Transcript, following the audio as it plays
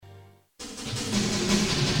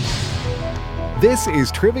This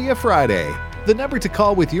is Trivia Friday. The number to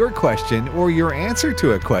call with your question or your answer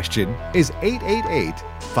to a question is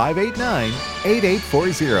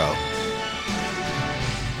 888-589-8840.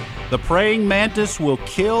 The praying mantis will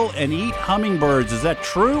kill and eat hummingbirds. Is that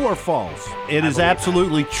true or false? It is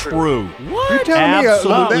absolutely true. What? You're telling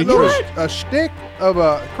Absolutely me true. a stick of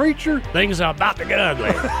a creature? Things are about to get ugly.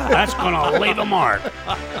 That's going to leave a mark.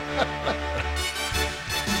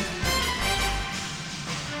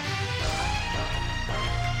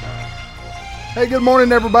 Hey, good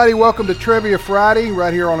morning, everybody. Welcome to Trivia Friday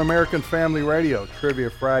right here on American Family Radio. Trivia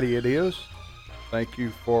Friday it is. Thank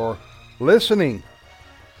you for listening.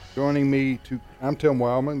 I'm Tim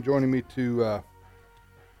Wildman, joining me to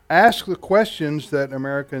ask the questions that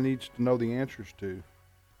America needs to know the answers to.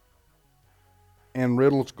 And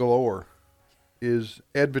riddles galore is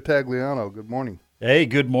Ed Vitagliano. Good morning. Hey,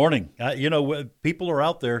 good morning. People are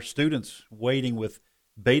out there, students, waiting with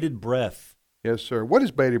bated breath. Yes, sir. What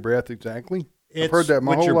is bated breath exactly? It's I've heard that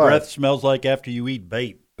my what whole your life. breath smells like after you eat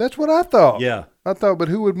bait. That's what I thought. Yeah. I thought, but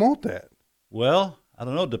who would want that? Well, I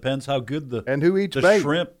don't know. It depends how good And who eats the bait?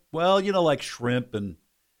 shrimp. Well, like shrimp and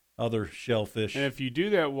other shellfish. And if you do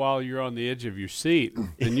that while you're on the edge of your seat,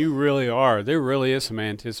 then you really are. There really is some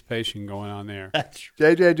anticipation going on there. That's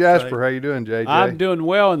JJ Jasper, right. how you doing, JJ? I'm doing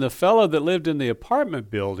well. And the fellow that lived in the apartment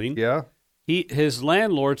building, Yeah. his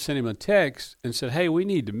landlord sent him a text and said, hey, we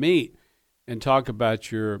need to meet and talk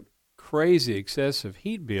about your crazy excessive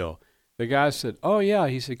heat bill. The guy said, oh, yeah.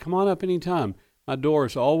 He said, come on up anytime. My door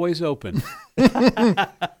is always open.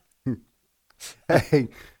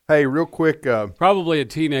 Hey, real quick. Probably a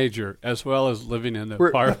teenager as well as living in the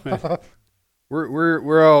apartment.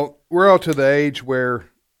 We're all to the age where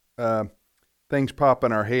things pop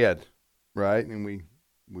in our head, right? And we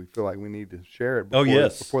feel like we need to share it.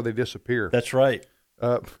 Before they disappear. That's right.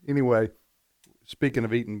 Anyway, speaking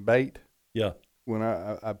of eating bait, Yeah. when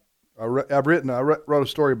I wrote a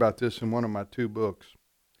story about this in one of my two books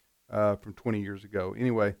from 20 years ago.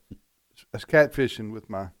 Anyway, I was catfishing with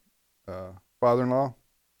my father-in-law.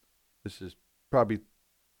 This is probably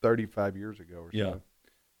 35 years ago or so. Yeah.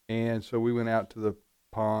 And so we went out to the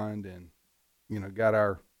pond and, got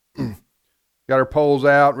our poles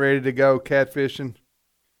out, ready to go catfishing.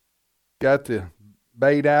 Got the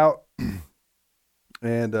bait out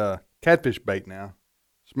and catfish bait now.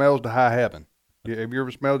 Smells to high heaven. Have you ever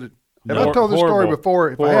smelled it? Have I told this story Horrible. before?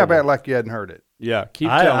 If I have, act like you hadn't heard it. Yeah, keep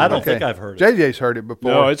telling I me. don't think I've heard it. JJ's heard it before.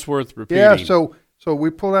 No, it's worth repeating. Yeah, so we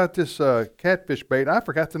pulled out this catfish bait. I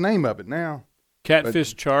forgot the name of it now.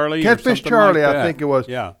 Catfish Charlie. or Catfish something Charlie, like I that. think it was.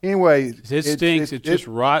 Yeah. Anyway, It stinks. It's just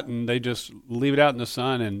rotten. They just leave it out in the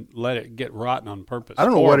sun and let it get rotten on purpose. I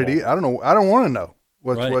don't know what it is. I don't know. I don't want to know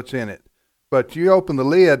Right. what's in it. But you open the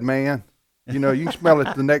lid, man. You can smell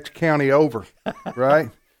it the next county over, right?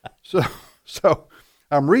 So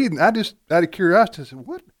I'm reading. I just out of curiosity said,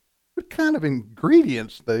 what kind of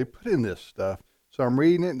ingredients they put in this stuff? So I'm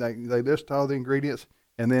reading it. And they list all the ingredients,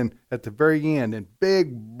 and then at the very end, in big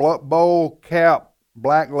bold cap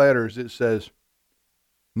black letters, it says,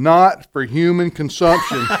 "Not for human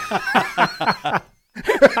consumption."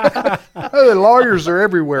 The lawyers are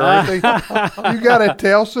everywhere, aren't they? You got to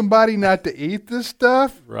tell somebody not to eat this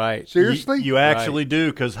stuff? Right. Seriously? You actually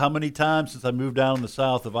do, because how many times since I moved down in the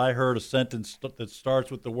South have I heard a sentence that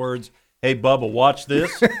starts with the words, "Hey, Bubba, watch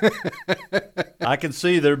this"? I can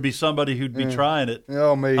see there'd be somebody who'd be trying it.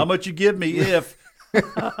 Oh, me. How much you give me if?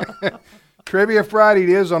 Trivia Friday it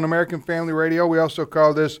is on American Family Radio. We also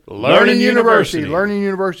call this Learning University. Learning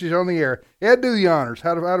University is on the air. Ed, do the honors.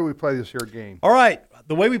 How do we play this here game? All right.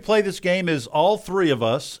 The way we play this game is all three of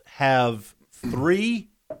us have three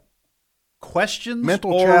questions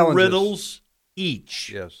Mental or challenges. riddles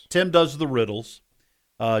each. Yes. Tim does the riddles.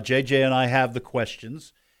 JJ and I have the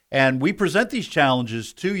questions. And we present these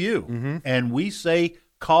challenges to you. Mm-hmm. And we say,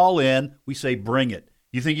 call in. We say, bring it.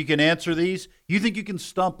 You think you can answer these? You think you can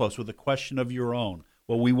stump us with a question of your own?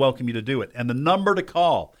 Well, we welcome you to do it. And the number to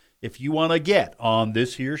call, if you want to get on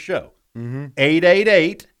this here show,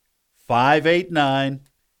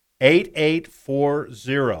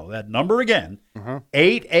 888-589-8840. That number again,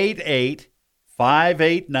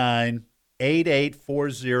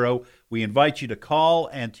 888-589-8840. We invite you to call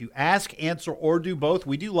and to ask, answer, or do both.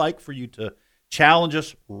 We do like for you to challenge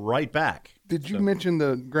us right back. Did you mention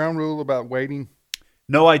the ground rule about waiting?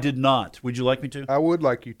 No, I did not. Would you like me to? I would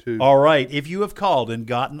like you to. All right. If you have called and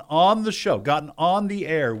gotten on the show, gotten on the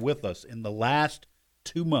air with us in the last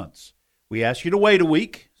 2 months, we ask you to wait a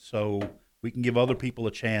week so we can give other people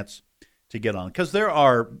a chance to get on. Because there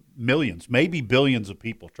are millions, maybe billions of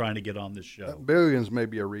people trying to get on this show. Billions may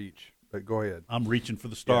be a reach, but go ahead. I'm reaching for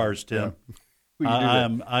the stars, Tim. Yeah. you do that.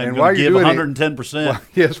 I'm And going while to you're give doing it- 110%. Well,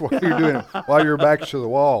 yes, while you're doing it, while your back's to the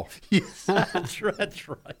wall. Yes, that's right. That's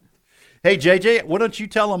right. Hey, JJ, why don't you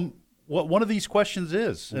tell them what one of these questions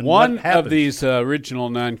is? And One what happens? of these original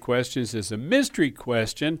 9 questions is a mystery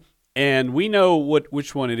question, and we know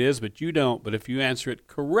which one it is, but you don't. But if you answer it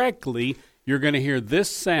correctly, you're going to hear this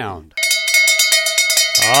sound.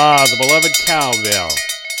 The beloved cowbell.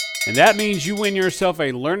 And that means you win yourself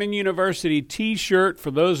a Learning University T-shirt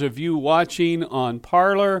for those of you watching on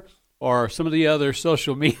Parler or some of the other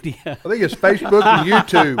social media. I think it's Facebook and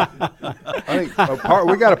YouTube. I think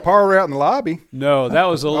we got a parlor out in the lobby. No, that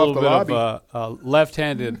was a little the bit lobby. of a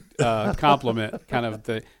left-handed compliment kind of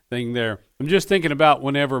thing there. I'm just thinking about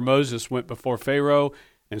whenever Moses went before Pharaoh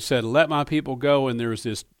and said, "Let my people go," and there was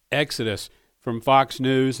this exodus from Fox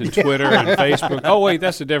News and Twitter and Facebook. Oh, wait,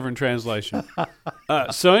 that's a different translation.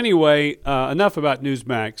 So anyway, enough about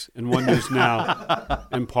Newsmax and One News Now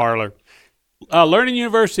and Parler. Learning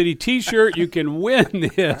University T-shirt, you can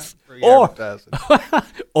win this.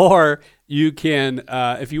 Or you can,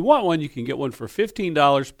 if you want one, you can get one for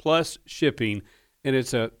 $15 plus shipping. And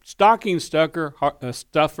it's a stocking stuffer. Hard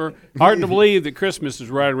to believe that Christmas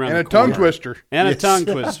is right around And the a corner. tongue twister. And a tongue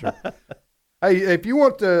twister. Hey, if you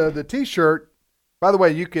want the T-shirt, by the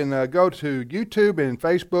way, you can go to YouTube and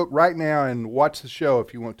Facebook right now and watch the show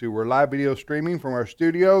if you want to. We're live video streaming from our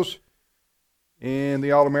studios in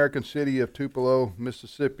the all-American city of Tupelo,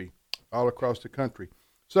 Mississippi, all across the country.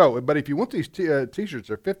 So, but if you want these T-shirts,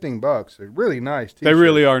 they're $15. They're really nice T-shirts. They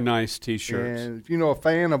really are nice T-shirts. And if you know a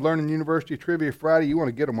fan of Learning University Trivia Friday, you want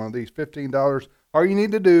to get them one of these, $15. All you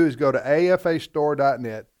need to do is go to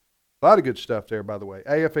afastore.net. A lot of good stuff there, by the way.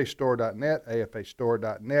 afastore.net,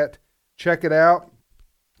 afastore.net. Check it out.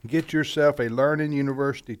 Get yourself a Learning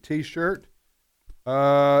University T-shirt.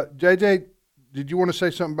 JJ, did you want to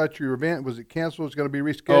say something about your event? Was it canceled? It's going to be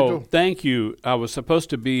rescheduled? Oh, thank you. I was supposed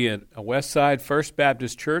to be at a Westside First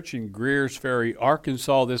Baptist Church in Greers Ferry,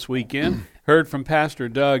 Arkansas this weekend. Heard from Pastor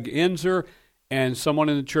Doug Enzer, and someone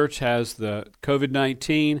in the church has the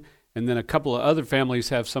COVID-19, and then a couple of other families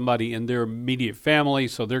have somebody in their immediate family,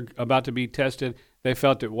 so they're about to be tested. They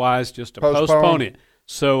felt it wise just to postpone it.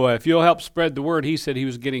 So if you'll help spread the word, he said he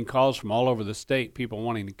was getting calls from all over the state, people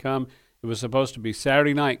wanting to come. It was supposed to be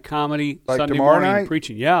Saturday night comedy, Like Sunday tomorrow morning night?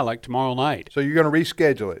 preaching. Yeah, like tomorrow night. So you're going to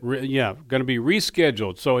reschedule it? Going to be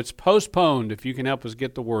rescheduled. So it's postponed if you can help us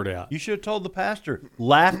get the word out. You should have told the pastor,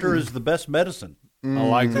 laughter is the best medicine. I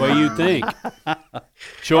like the way you think.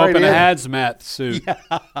 Show All up right, in a Ed. hazmat suit.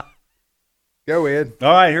 Go, Ed.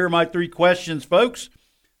 All right, here are my 3 questions, folks.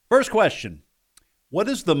 First question. What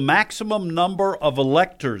is the maximum number of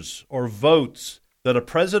electors or votes that a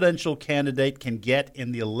presidential candidate can get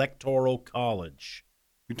in the Electoral College?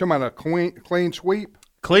 You're talking about a clean sweep?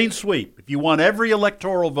 Clean sweep. If you want every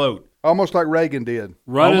electoral vote, Almost like Reagan did.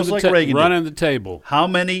 Running Almost like Reagan did. running the table. how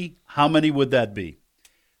many would that be?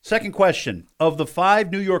 Second question. Of the 5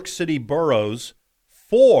 New York City boroughs,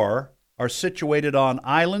 4 are situated on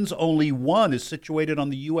islands. Only 1 is situated on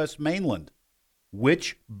the U.S. mainland.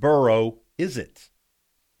 Which borough is it?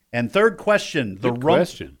 And third question. Good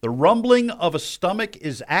question. The rumbling of a stomach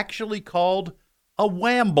is actually called a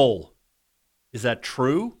wamble. Is that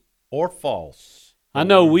true or false? I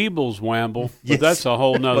know Weebles wamble, but Yes. that's a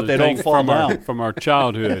whole nother But they thing don't fall down. from our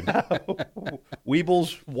childhood.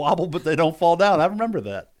 Weebles wobble, but they don't fall down. I remember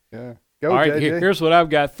that. Yeah. Go, All right, JJ. here's what I've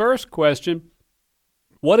got. First question.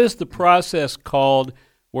 What is the process called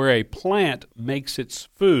where a plant makes its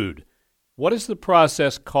food? What is the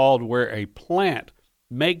process called where a plant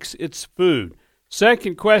makes its food?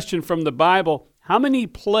 Second question from the Bible. How many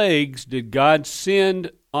plagues did God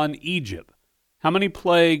send on Egypt? How many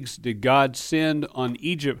plagues did God send on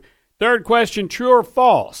Egypt? Third question, true or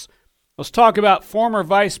false? Let's talk about former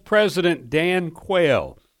Vice President Dan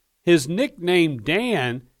Quayle. His nickname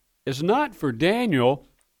Dan is not for Daniel,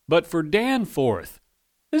 but for Danforth.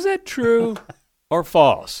 Is that true or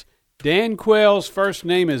false? Dan Quayle's first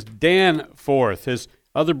name is Danforth. His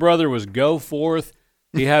other brother was Goforth.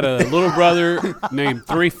 He had a little brother named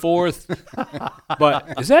Threefourth.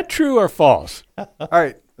 But is that true or false? All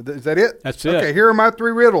right. Is that it? That's it. Okay, here are my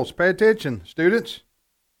 3 riddles. Pay attention, students.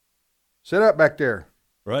 Sit up back there.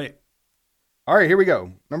 Right. All right, here we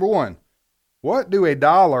go. Number 1. What do a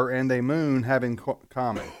dollar and a moon have in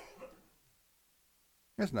common?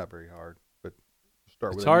 That's not very hard, but we'll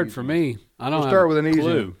start with It's an hard easy for one. me. I don't We'll have start with an a easy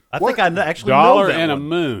clue. one. I What- think I actually Dollar know that and a one.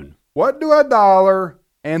 moon. What do a dollar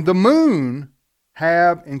and the moon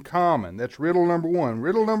have in common? That's riddle number 1.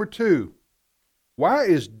 Riddle number 2. Why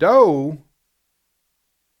is dough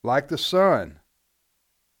like the sun?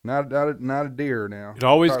 Not a deer now. It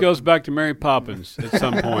always goes back to Mary Poppins at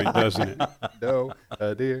some point, doesn't it? No,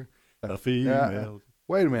 a deer. A female.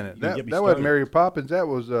 Wait a minute. You That get me wasn't started. Mary Poppins. That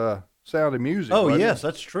was Sound of Music. Oh, wasn't yes, it?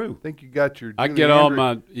 that's true. I think you got your. I Julie get all Andrews- my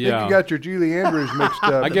I think yeah. you got your Julie Andrews mixed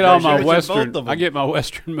up. I get all They my mentioned western. both of them. I get my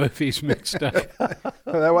western movies mixed up.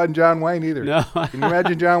 That wasn't John Wayne either. No. Can you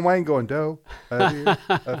imagine John Wayne going "Do, a deer,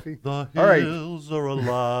 a fee"? The All right. hills are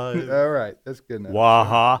alive. All right, that's good enough.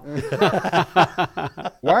 Waha.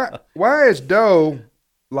 Why is dough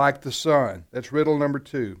like the sun? That's riddle number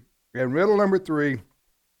 2. And riddle number 3,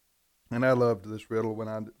 and I loved this riddle when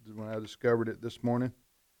I discovered it this morning.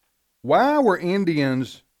 Why were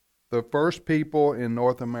Indians the first people in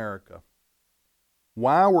North America?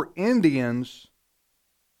 Why were Indians,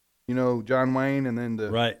 John Wayne and then the...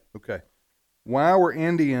 Right. Okay. Why were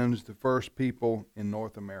Indians the first people in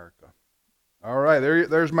North America? All right,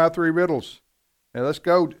 there's my 3 riddles. Now let's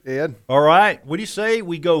go, Ed. All right. What do you say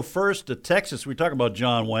we go first to Texas? We talk about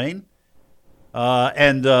John Wayne.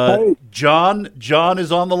 And John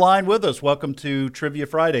is on the line with us. Welcome to Trivia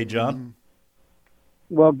Friday, John.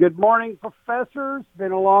 Well, good morning, professors.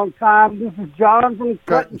 Been a long time. This is John from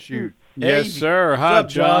Cut and shoot. Yes, Hey, sir. what's Hi, up,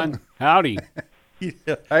 John? John. Howdy.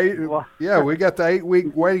 Hey, yeah, we got the 8-week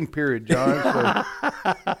waiting period, John.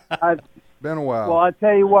 So been a while. Well, I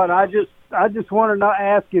tell you what, I just want to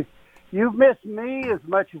ask if you've missed me as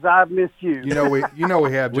much as I've missed you. we have,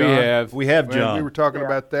 John. We have. We have We John. were talking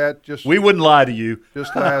about that just We wouldn't lie to you.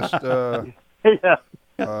 last.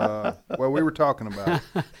 Yeah. We were talking about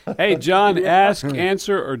it. Hey, John, ask,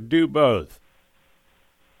 answer, or do both.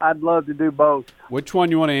 I'd love to do both. Which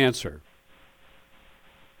one you want to answer?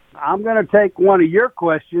 I'm going to take one of your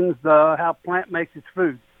questions, how plant makes its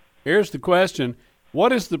food. Here's the question.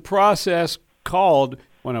 What is the process called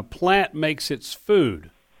when a plant makes its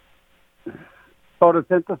food?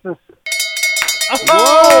 Photosynthesis.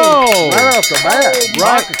 Whoa! Right off the bat.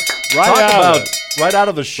 Right out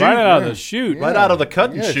of the chute. Right out of the chute. Right out of the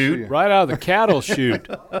cut and Yes, shoot. yeah. Right out of the cattle chute.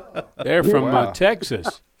 They're from Wow.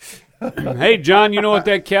 Texas. Hey, John, you know what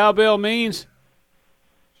that cowbell means?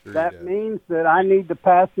 Sure That he does. means that I need to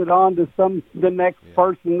pass it on to the next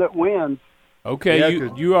person that wins. Okay, Yeah, you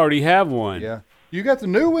 'cause- you already have one. Yeah. You got the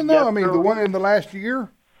new one though. Yes, I mean, sir. the one in the last year.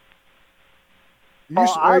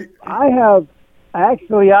 I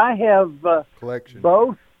have collection.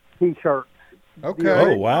 both T-shirts Okay.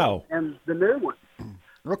 Oh, wow. and the new one.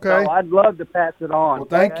 Okay. So I'd love to pass it on. Well,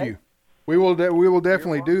 thank okay? you. We will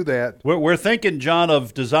definitely do that. We're thinking, John,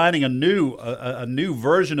 of designing a new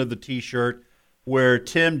version of the T-shirt where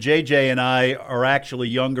Tim, JJ, and I are actually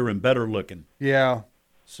younger and better looking. Yeah.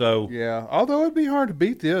 So Yeah. Although it'd be hard to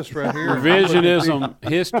beat this right here. Revisionism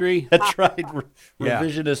history. that's right, Yeah.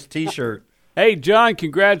 revisionist T-shirt. Hey, John,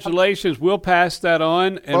 congratulations. We'll pass that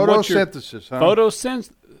on. And what's your Photosynthesis, huh?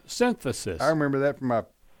 photosynthesis? I remember that from my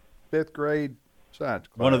 5th grade science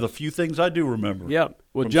class. One of the few things I do remember. Yep.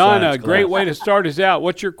 Well, From John, a science great class. way to start us out.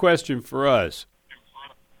 What's your question for us?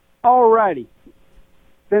 All righty.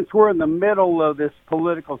 Since we're in the middle of this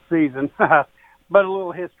political season, but a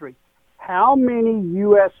little history. How many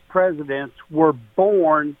U.S. presidents were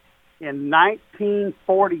born in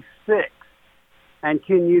 1946? And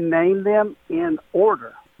can you name them in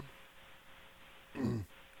order?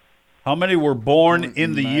 How many were born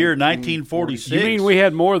in the year 1946? You mean we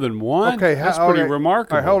had more than one? Okay, That's pretty okay.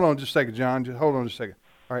 remarkable. All right, hold on just a second, John. Just hold on just a second.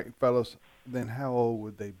 All right, fellas. Then how old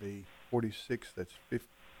would they be? 46. That's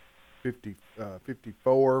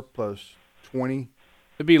 54 plus 20.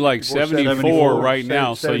 It'd be like 74 right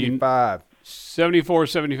now. So you 75. 74,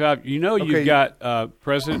 75. You know Okay. you've got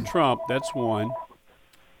President Trump. That's one.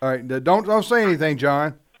 All right, don't say anything,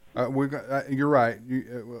 John. You're right.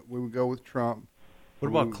 We would go with Trump. What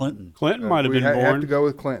about Clinton? Clinton might have we been have born. to go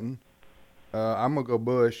with Clinton. I'm gonna go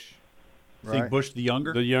Bush. Think Right? Bush the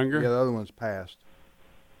younger? The younger. Yeah, the other one's passed.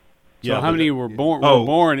 So how but- many were born? Oh. Were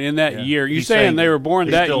born in that Yeah. year? You He's saying they were born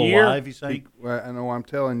he's that still year? alive, he's saying? Well, I know. I'm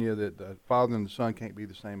telling you that the father and the son can't be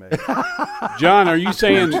the same age. John, are you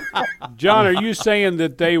saying? John, are you saying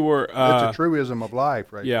that they were? That's a truism of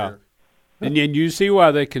life, right yeah. there. And then you see why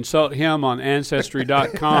they consult him on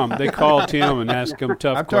Ancestry.com. They call Tim and ask him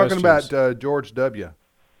tough I'm questions. talking about George W.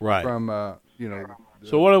 right. from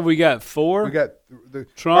So what have we got? 4? we got the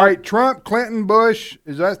Trump. All right, Trump, Clinton, Bush.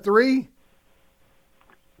 Is that 3?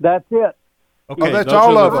 That's it. Okay, Oh, that's those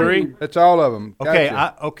all are of the them. 3? That's all of them. okay,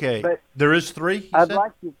 Gotcha. But- there is 3, he I'd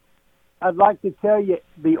said? like to tell you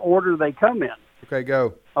the order they come in. Okay,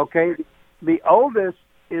 go. Okay, the oldest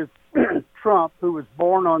is Trump, who was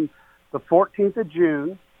born on the 14th of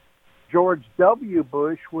June. George W.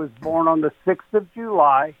 Bush was born on the 6th of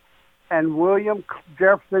July, and William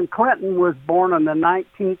Jefferson Clinton was born on the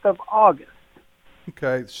 19th of August.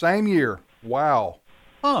 Okay, same year. Wow.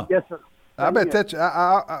 Huh. Yes, sir. I bet that's.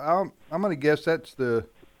 I'm going to guess that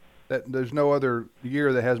there's no other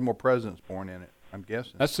year that has more presidents born in it. I'm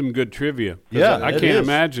guessing. That's some good trivia. 'Cause Yeah, I it can't is.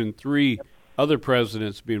 imagine 3 other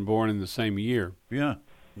presidents being born in the same year. Yeah.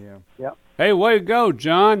 Yeah. Yep. Hey, way to go,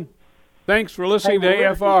 John. Thanks for listening to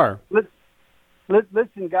AFR.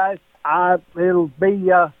 Listen, guys. It'll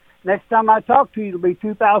be next time I talk to you. It'll be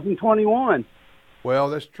 2021. Well,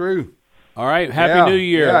 that's true. All right, Happy Yeah. New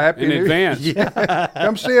Year Yeah, Happy in New- advance.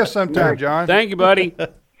 Come see us sometime, John. Thank you, buddy.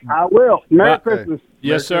 I will. Merry Bye. Christmas.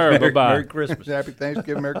 Yes, sir. Merry Bye-bye. Christmas. Happy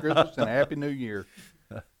Thanksgiving, Merry Christmas, and Happy New Year.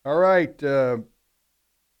 All right.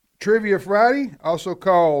 Trivia Friday, also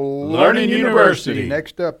called Learning University.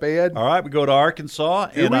 Next up, Ed. All right, we go to Arkansas.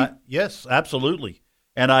 Do we? Yes, absolutely.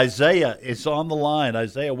 And Isaiah is on the line.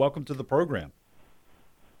 Isaiah, welcome to the program.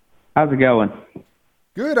 How's it going?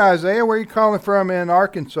 Good, Isaiah. Where are you calling from in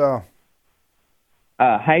Arkansas?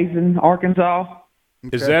 Hazen, Arkansas.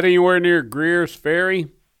 Is that anywhere near Greer's Ferry?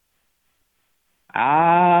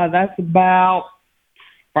 That's about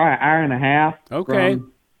probably an hour and a half. Okay.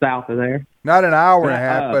 From south of there. Not an hour and a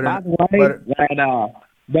half, by the way, but that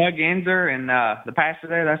Doug Enzer and the pastor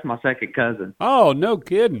there, that's my second cousin. Oh, no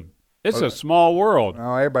kidding. It's a small world.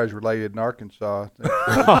 oh, everybody's related in Arkansas.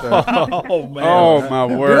 Oh, man. Oh, my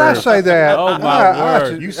word. Did I say that? Oh, my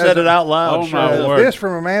word. You said it out loud. Oh, my Shirley. word. This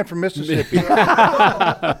from a man from Mississippi.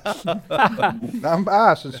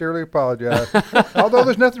 I sincerely apologize. Although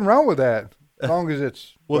there's nothing wrong with that, as long as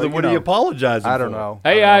it's. Well, then what are you apologizing I for? don't know.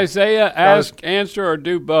 Hey, Isaiah, ask, answer, or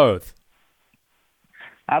do both.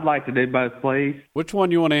 I'd like to do both, please. Which one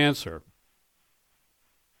you want to answer?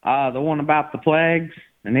 The one about the plagues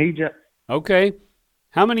in Egypt. Okay.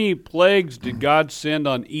 How many plagues did God send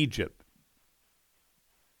on Egypt?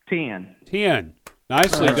 10. 10.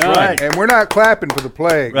 Nicely That's done. right. And we're not clapping for the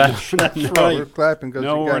plague. That's No, right. we're clapping because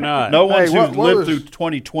No, we're not. No one Hey, who's what lived was- through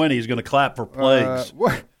 2020 is going to clap for plagues.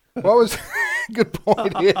 What was good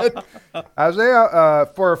point, Ed? Isaiah,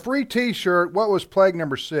 for a free T-shirt, what was plague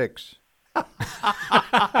number 6?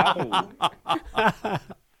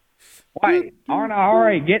 Wait, aren't I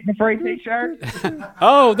already getting a free T-shirt?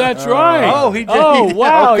 Oh, that's right. Oh, he did. Oh,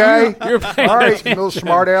 wow. Okay. You're paying All right, attention. little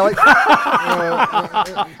smart aleck.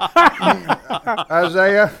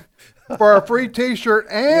 Isaiah, for a free T-shirt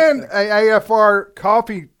and a AFR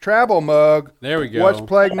coffee travel mug. There we go. What's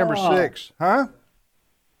plague number 6? Huh?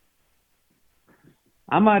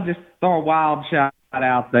 I might just throw a wild shot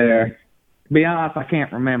out there. To be honest, I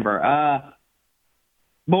can't remember.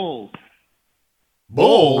 Bulls.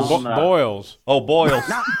 Bulls. Boils. Oh, boils.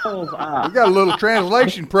 Not bulls. We got a little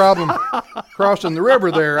translation problem crossing the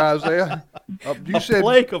river there, Isaiah. You A said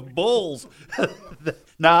plague of bulls.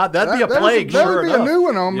 Nah, that'd be a plague, That sure would be enough. a new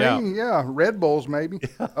one on Yeah. me. Yeah, Red Bulls maybe.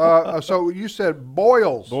 So you said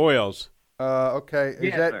boils. Boils. Okay.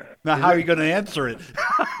 Yes, sir. Now, how are you going to answer it?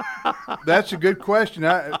 That's a good question.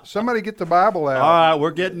 Somebody get the Bible out. All right,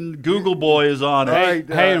 we're getting Google Boy is on it. All Hey, right,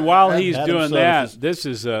 hey, and while he's Adam doing Sodas.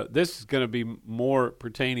 that, this is going to be more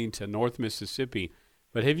pertaining to North Mississippi.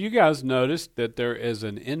 But have you guys noticed that there is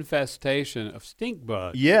an infestation of stink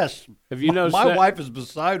bugs? Yes. Have you noticed My that? wife is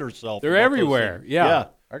beside herself. They're about those everywhere. things. Yeah.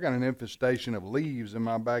 I got an infestation of leaves in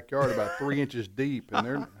my backyard about 3 inches deep,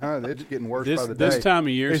 and it's getting worse by the day. This time of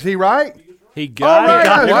year, Is he right? he got All it.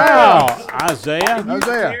 right, Wow, Isaiah.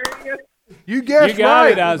 Isaiah, you guessed You got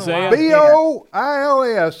right. it, Isaiah.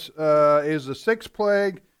 BOILS is the 6th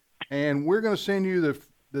plague, and we're going to send you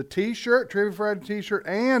the T-shirt, Trivia Friday T-shirt,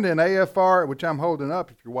 and an AFR, which I'm holding up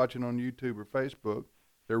if you're watching on YouTube or Facebook.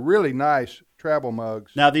 They're really nice travel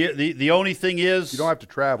mugs. Now, the only thing is, You don't have to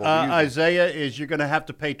travel. to use them. Isaiah, is you're going to have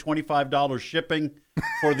to pay $25 shipping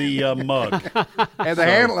for the mug. And the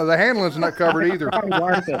handling's not covered either.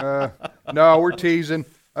 Worth it. No, we're teasing.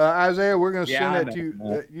 Isaiah, we're going to Yeah, I send that to you.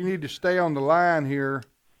 know. You need to stay on the line here.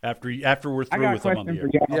 After we're I through got a with them on the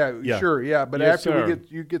question air. for y'all. Yeah, Yeah. sure. Yeah, but Yes, after sir.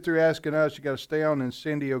 you get through asking us, you got to stay on, and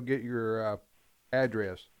Cindy will get your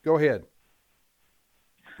address. Go ahead.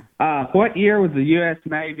 What year was the U.S.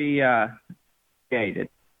 Navy created?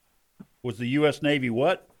 Was the U.S. Navy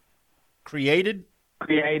what? Created?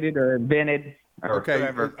 Created or invented? Or Okay,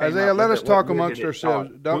 whoever came Isaiah, up let with us it, talk what year amongst did it ourselves.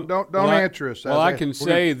 start? Don't Well, answer us. Well, I Isaiah. can We're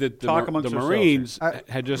say that talk the amongst ourselves Marines here.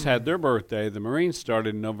 had just had their birthday. The Marines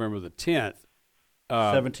started November the 10th.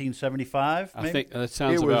 1775, maybe? I think that gonna-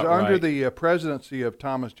 sounds it was about under right. the presidency of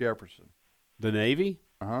Thomas Jefferson. The Navy?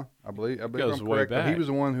 I believe Goes I'm way correct. But he back. was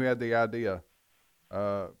the one who had the idea.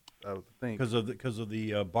 I think. Because of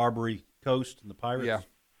the Barbary Coast and the pirates?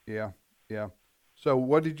 Yeah. So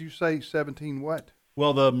what did you say? 17 what?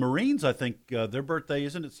 Well, the Marines, I think their birthday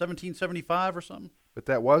isn't it 1775 or something? But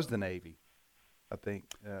that was the Navy, I think.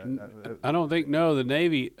 I don't think the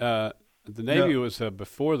Navy. The Navy was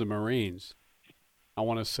before the Marines. I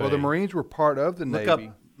want to say. Well, the Marines were part of the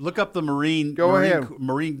Navy. Look up the Marine Corps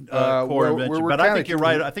invention. But I think you're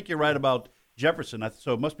right. I think you're right about Jefferson.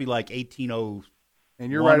 So it must be like 1800.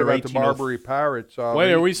 And you're right about the Barbary Pirates.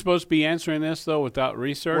 Wait, are we supposed to be answering this though without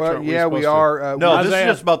research? Well, we are. No, this is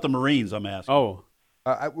just about the Marines. I'm asking. Oh.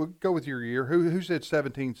 I will go with your year. Who said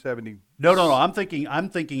 1770? No. I'm thinking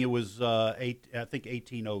it was I think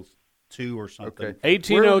 1802 or something. Okay.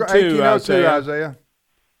 1802, Isaiah.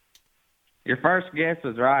 Your first guess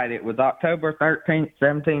was right. It was October 13th,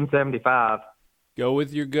 1775. Go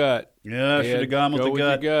with your gut. Yeah, I should have gone with the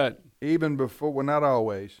gut. Your gut. Even before, well, not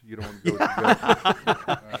always. You don't want to go with your gut.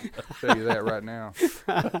 I'll tell you that right now.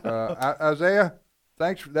 Isaiah,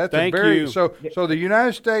 thanks. Thank you. So the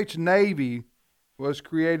United States Navy was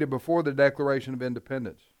created before the Declaration of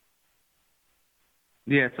Independence.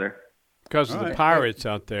 Yes, sir. Because of the pirates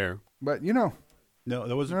out there. But no,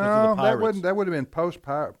 that wasn't because of the pirates. That would have been post.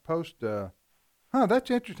 That's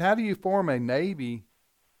interesting. How do you form a navy?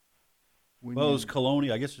 It was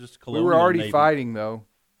colonial. I guess it's just colonial. We were already navy. fighting though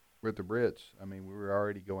with the Brits. I mean, we were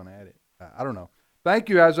already going at it. I don't know. Thank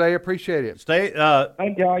you, Isaiah. Appreciate it. Thank y'all.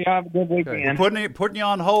 Y'all have a good weekend. We're putting you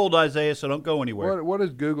on hold, Isaiah, so don't go anywhere. What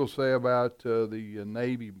does Google say about the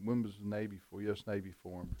Navy? When was the Navy for? U.S. Navy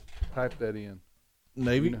formed? Type that in.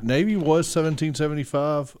 Navy was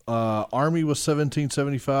 1775. Army was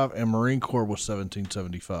 1775, and Marine Corps was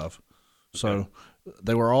 1775. So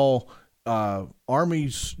they were all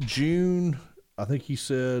Army's June. I think he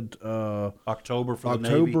said October for the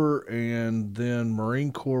Navy. And then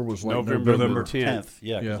Marine Corps was like November 10th.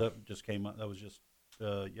 Yeah, because that just came up. That was just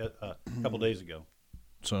a couple days ago.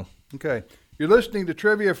 So okay, you're listening to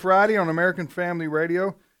Trivia Friday on American Family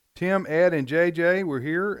Radio. Tim, Ed, and JJ, we're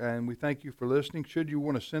here, and we thank you for listening. Should you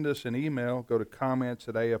want to send us an email, go to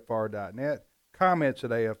comments@afr.net,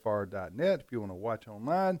 comments@afr.net. If you want to watch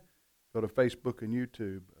online, go to Facebook and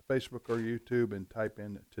YouTube, Facebook or YouTube, and type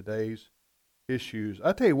in today's issues.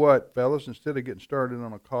 I tell you what, fellas, instead of getting started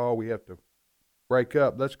on a call, we have to break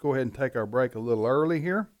up. Let's go ahead and take our break a little early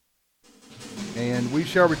here. And we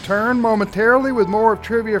shall return momentarily with more of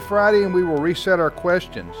Trivia Friday, and we will reset our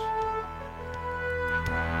questions.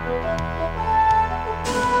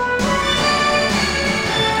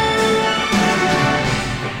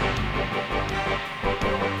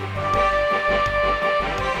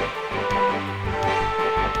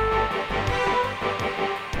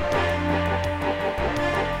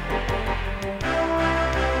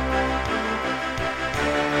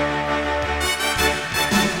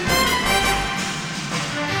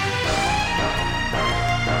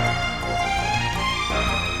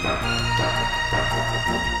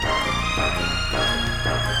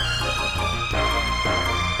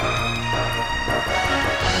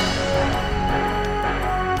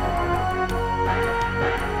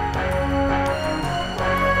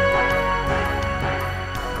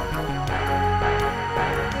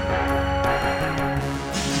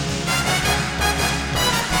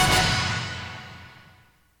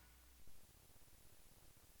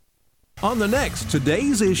 On the next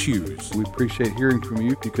Today's Issues. We appreciate hearing from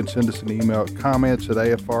you. You can send us an email at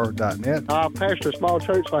comments@afr.net. I pastor a small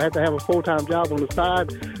church, so I have to have a full-time job on the side.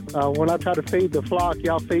 When I try to feed the flock,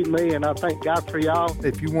 y'all feed me, and I thank God for y'all.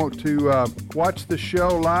 If you want to watch the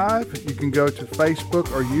show live, you can go to Facebook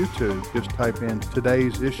or YouTube. Just type in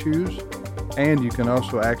Today's Issues, and you can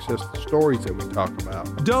also access the stories that we talk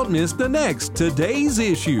about. Don't miss the next Today's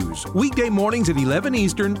Issues. Weekday mornings at 11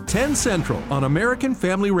 Eastern, 10 Central on American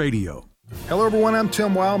Family Radio. Hello, everyone. I'm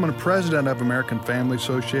Tim Wildman, president of American Family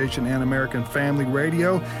Association and American Family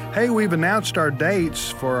Radio. Hey, we've announced our dates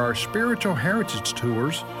for our Spiritual Heritage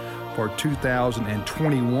Tours for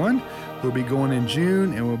 2021. We'll be going in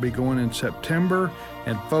June and we'll be going in September.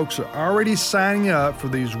 And folks are already signing up for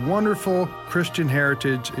these wonderful Christian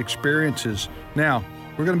heritage experiences. Now,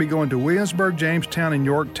 we're going to be going to Williamsburg, Jamestown, and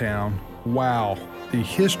Yorktown. Wow, the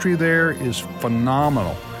history there is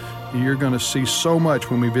phenomenal. You're going to see so much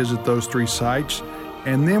when we visit those three sites.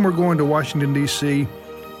 And then we're going to Washington, D.C.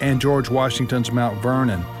 and George Washington's Mount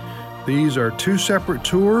Vernon. These are two separate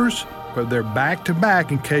tours, but they're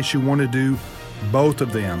back-to-back in case you want to do both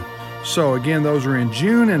of them. So again, those are in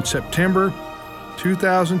June and September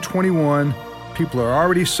 2021. People are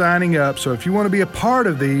already signing up. So if you want to be a part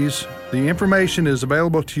of these, the information is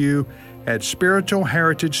available to you at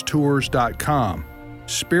spiritualheritagetours.com.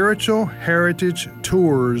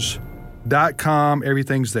 spiritualheritagetours.com.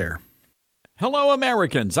 Everything's there. Hello,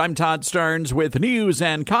 Americans. I'm Todd Stearns with news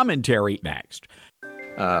and commentary next.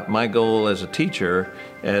 My goal as a teacher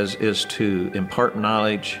is to impart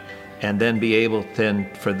knowledge and then be able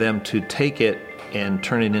then for them to take it and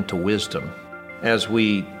turn it into wisdom. As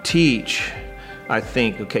we teach, I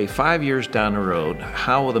think, okay, 5 years down the road,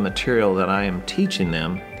 how will the material that I am teaching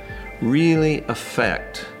them really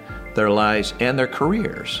affect their lives and their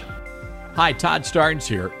careers? Hi, Todd Starnes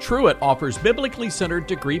here. Truett offers biblically centered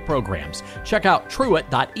degree programs. Check out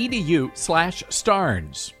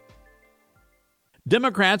truett.edu/Starnes.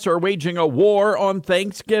 Democrats are waging a war on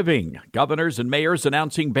Thanksgiving. Governors and mayors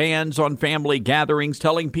announcing bans on family gatherings,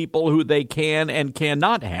 telling people who they can and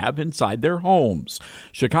cannot have inside their homes.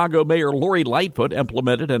 Chicago Mayor Lori Lightfoot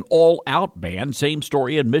implemented an all-out ban. Same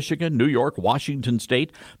story in Michigan, New York, Washington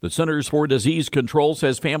State. The Centers for Disease Control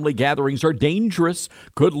says family gatherings are dangerous,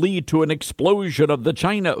 could lead to an explosion of the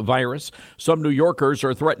China virus. Some New Yorkers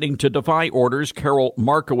are threatening to defy orders. Carol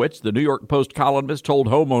Markowitz, the New York Post columnist, told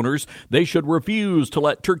homeowners they should refuse to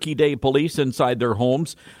let Turkey Day police inside their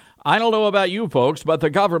homes. I don't know about you folks, but the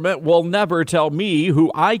government will never tell me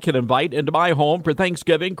who I can invite into my home for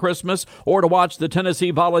Thanksgiving, Christmas, or to watch the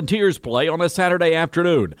Tennessee Volunteers play on a Saturday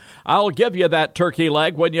afternoon. I'll give you that turkey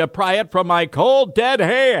leg when you pry it from my cold, dead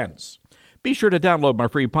hands. Be sure to download my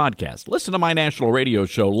free podcast. Listen to my national radio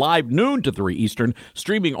show live noon to 3 Eastern,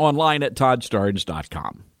 streaming online at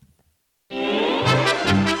toddstarnes.com.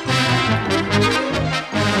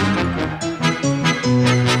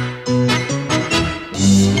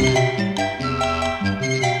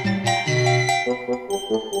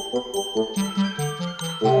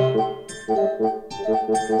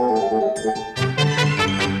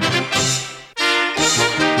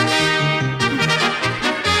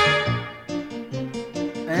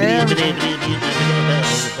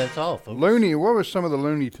 That's all, folks. Looney, what were some of the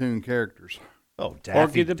Looney Tune characters? Oh, Daffy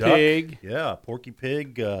Porky the Duck. Pig. Yeah, Porky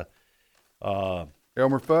Pig. Elmer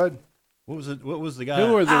Fudd? What was it? What was the guy?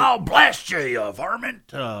 Who were the- I'll blast you,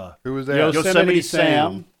 varmint. Who was that? Yosemite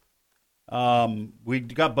Sam. We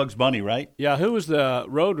got Bugs Bunny, right? Yeah, who was the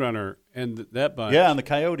Roadrunner and that bunch? Yeah, and the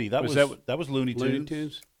Coyote. That was Looney Tunes. Looney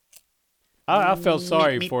Tunes. I felt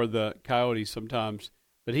sorry for the Coyote sometimes,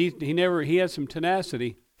 but he had some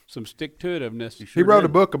tenacity, some stick-to-itiveness. He wrote a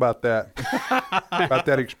book about that, about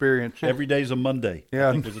that experience. Every day's a Monday. Yeah,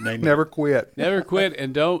 I think was the name never of it. quit. Never quit,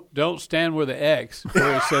 and don't stand where the X,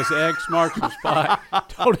 where it says X marks the spot.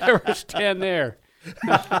 Don't ever stand there.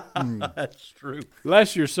 That's true.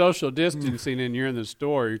 Unless you're social distancing and you're in the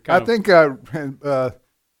store. You're I think the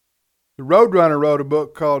Roadrunner wrote a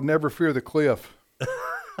book called Never Fear the Cliff.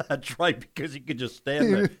 That's right, because he could just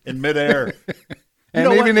stand there in midair.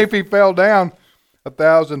 And even if he fell down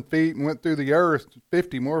 1,000 feet and went through the earth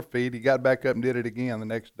 50 more feet, he got back up and did it again the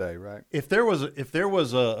next day, right? If there was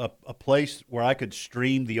a place where I could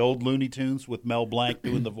stream the old Looney Tunes with Mel Blanc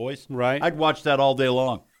doing the voice, right, I'd watch that all day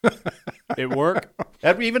long. At work?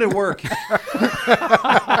 Even at work.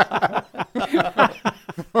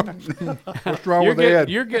 What's wrong with Ed?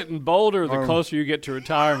 You're getting bolder the closer you get to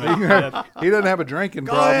retirement. He doesn't have a drinking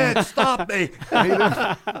Go problem. ahead, stop me. He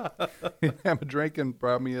doesn't have a drinking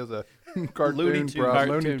problem. He has a Looney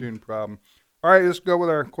Tune problem. All right, let's go with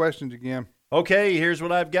our questions again. Okay, here's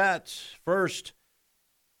what I've got. First,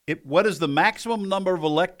 what is the maximum number of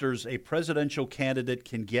electors a presidential candidate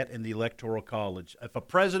can get in the Electoral College? If a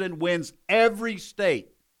president wins every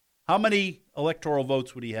state, how many electoral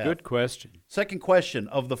votes would he have? Good question. Second question,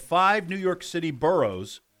 of the 5 New York City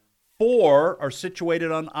boroughs, 4 are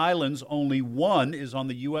situated on islands. Only 1 is on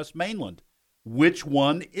the U.S. mainland. Which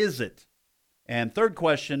one is it? And third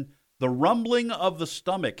question, the rumbling of the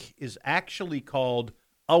stomach is actually called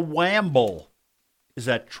a wamble. Is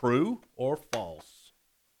that true or false?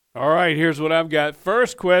 All right, here's what I've got.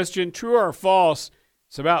 First question, true or false?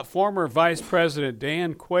 It's about former Vice President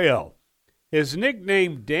Dan Quayle. His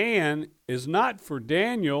nickname Dan is not for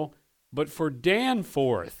Daniel, but for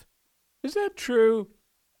Danforth. Is that true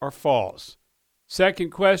or false? Second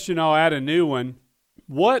question, I'll add a new one.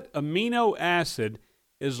 What amino acid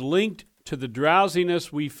is linked to the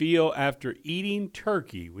drowsiness we feel after eating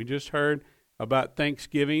turkey? We just heard about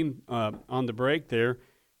Thanksgiving on the break there.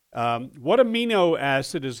 What amino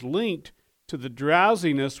acid is linked to the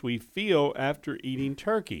drowsiness we feel after eating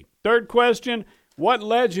turkey? Third question, what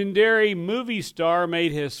legendary movie star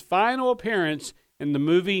made his final appearance in the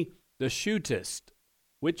movie The Shootist?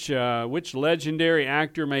 Which legendary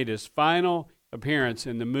actor made his final appearance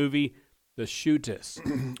in the movie The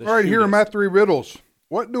Shootist? All right, here are my 3 riddles.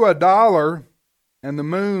 What do a dollar and the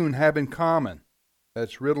moon have in common?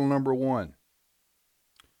 That's riddle number 1.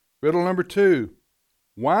 Riddle number 2.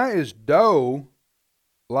 Why is dough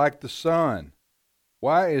like the sun?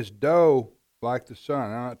 Why is dough like the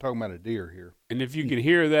sun. I'm not talking about a deer here. And if you can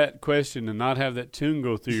hear that question and not have that tune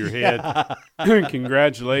go through your head,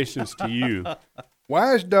 congratulations to you.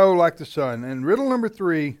 Why is doe like the sun? And riddle number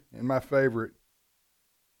 3, and my favorite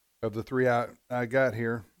of the 3 I got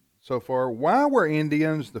here so far. Why were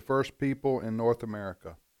Indians the first people in North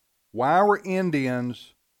America? Why were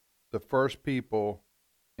Indians the first people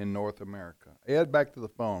in North America? Ed, back to the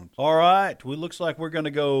phones. All right. Well, it looks like we're going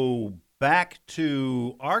to go back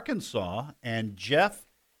to Arkansas, and Jeff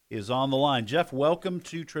is on the line. Jeff, welcome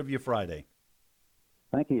to Trivia Friday.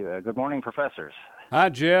 Thank you. Good morning, professors. Hi,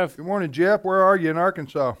 Jeff. Good morning, Jeff. Where are you in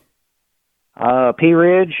Arkansas? Pea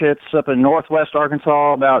Ridge. It's up in northwest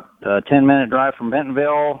Arkansas, about a 10-minute drive from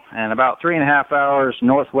Bentonville, and about 3.5 hours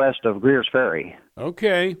northwest of Greer's Ferry.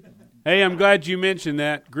 Okay. Hey, I'm glad you mentioned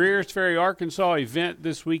that. Greer's Ferry, Arkansas event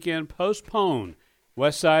this weekend postponed.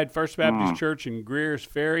 Westside First Baptist Church in Greer's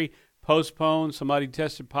Ferry postponed. Somebody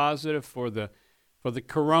tested positive for the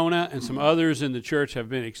corona, and some others in the church have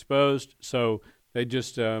been exposed. So they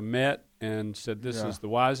just met and said this is the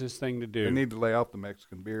wisest thing to do. They need to lay off the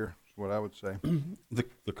Mexican beer. What I would say.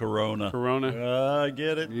 The Corona. Corona. I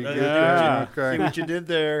get it. You get it? Okay. See what you did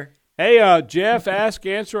there. Hey, Jeff, ask,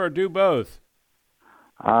 answer, or do both.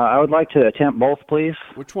 I would like to attempt both, please.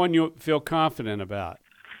 Which one you feel confident about?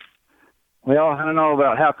 Well, I don't know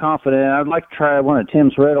about how confident. I'd like to try one of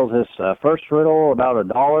Tim's riddles. This first riddle, about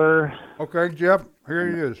 $1. Okay, Jeff, here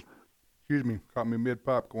it is. Excuse me, caught me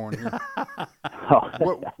mid-popcorn here.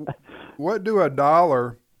 What do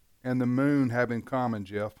 $1 and the moon have in common,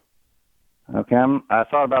 Jeff? Okay, I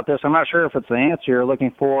thought about this. I'm not sure if it's the answer you're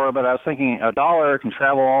looking for, but I was thinking $1 can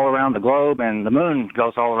travel all around the globe, and the moon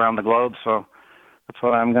goes all around the globe, so that's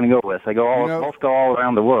what I'm going to go with. They both go all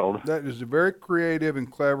around the world. That is a very creative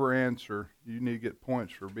and clever answer. You need to get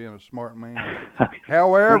points for being a smart man.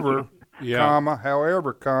 However, it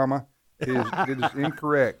is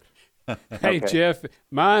incorrect. Hey, Jeff,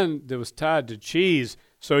 mine that was tied to cheese,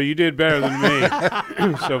 so you did better than me.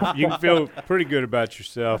 So you can feel pretty good about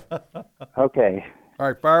yourself. Okay. All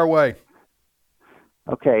right, fire away.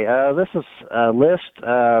 Okay, this is a list.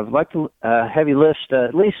 I'd like to have you list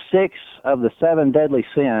at least 6 of the 7 deadly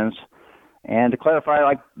sins. And to clarify,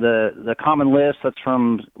 like the common list that's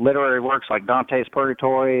from literary works like Dante's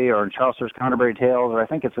Purgatory or Chaucer's Canterbury Tales, or I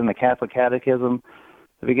think it's in the Catholic Catechism.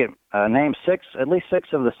 If you get name at least 6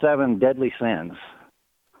 of the 7 deadly sins.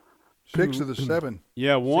 6 of the 7.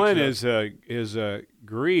 Yeah, one is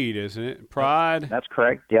greed, isn't it? Pride. That's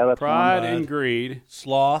correct. Yeah, that's pride one. And greed.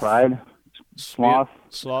 Sloth. Pride. Sloth.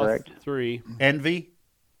 Sloth. Correct. 3. Envy.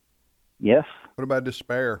 Yes. What about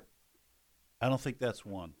despair? I don't think that's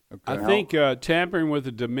one. Okay. I think tampering with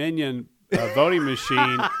the Dominion voting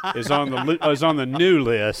machine is on the new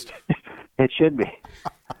list. It should be.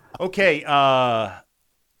 Okay.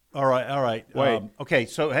 All right. Wait. Okay,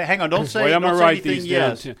 so hang on. Don't say, Wait, I'm don't gonna say write anything these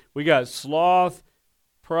yes. down. We got sloth,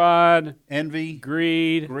 pride, Envy,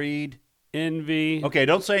 greed, envy. Okay,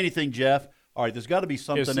 don't say anything, Jeff. All right, there's got to be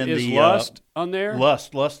something is lust on there?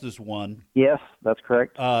 Lust is one. Yes, that's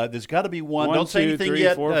correct. There's got to be one. 1, Don't say 2, anything 3,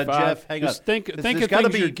 yet, 4, 5. Jeff. Hang Just on. Think of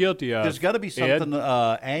things you're guilty of. There's got to be something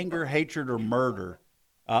anger, hatred, or murder.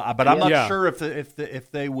 But I'm not sure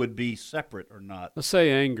if they would be separate or not. Let's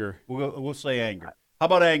say anger. We'll say anger. How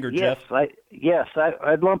about anger, Jeff?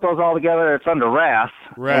 I'd lump those all together. It's under wrath.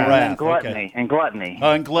 Wrath. Gluttony. Okay. And gluttony.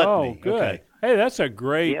 And gluttony. Oh, good. Okay. Hey, that's a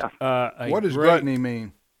great. What does gluttony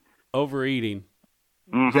mean? Overeating.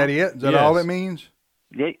 Mm-hmm. Is that it? Is that all it means?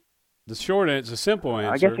 Yeah. The short answer, the simple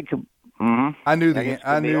answer. I guess it could. Mm-hmm. I knew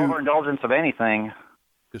I knew overindulgence of anything.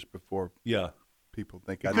 Just before. Yeah. People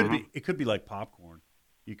think It could be like popcorn.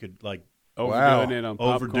 You could like overdo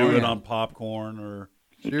it on popcorn or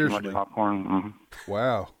seriously too much popcorn. Mm-hmm.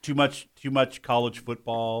 Wow. Too much college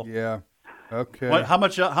football. Yeah. Okay. How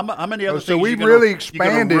many other things? So we've you're really gonna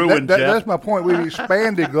expanded. ruin, That's my point. We've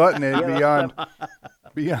expanded gluttony beyond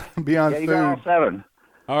You food. got all 7.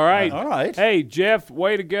 All right. All right. Hey, Jeff,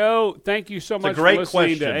 way to go. Thank you so much for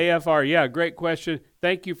listening to AFR. Yeah, great question.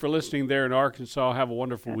 Thank you for listening there in Arkansas. Have a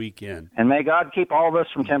wonderful weekend. And may God keep all of us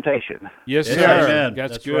from temptation. Yes, sir. Amen.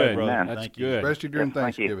 That's That's good. right, brother. That's Thank you. good. Especially during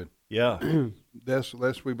Thanksgiving. Yeah.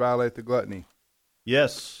 Lest we violate the gluttony.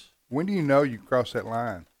 Yes. When do you know you cross that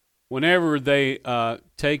line? Whenever they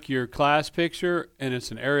take your class picture and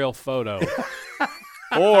it's an aerial photo.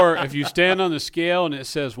 Or if you stand on the scale and it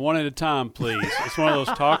says 1 at a time, please. It's one of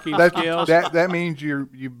those talking scales. That means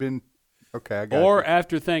you've been okay. I got or you.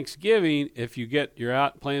 after Thanksgiving, if you're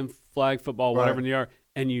out playing flag football, whatever in the yard,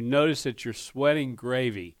 and you notice that you're sweating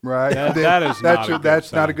gravy. Right. That is not a good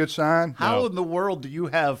sign. not a good sign. How in the world do you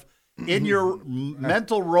have in your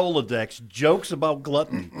mental Rolodex jokes about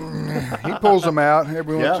gluttony. He pulls them out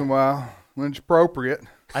every Yeah. once in a while when it's appropriate.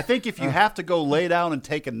 I think if you have to go lay down and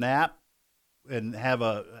take a nap and have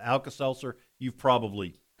a Alka-Seltzer, you've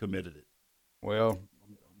probably committed it. Well,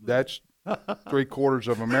 that's 3/4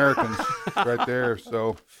 of Americans right there.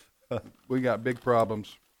 So we got big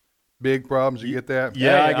problems. Big problems. You get that?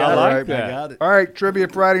 Yeah, I got All it. right. I got it. All right. Trivia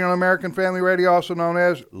Friday on American Family Radio, also known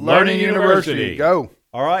as Learning University. Go.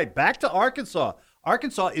 All right, back to Arkansas.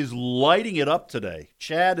 Arkansas is lighting it up today.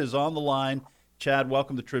 Chad is on the line. Chad,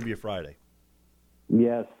 welcome to Trivia Friday.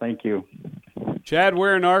 Yes, thank you. Chad,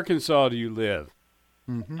 where in Arkansas do you live?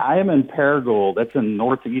 I am in Paragould. That's in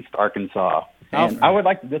northeast Arkansas. And I would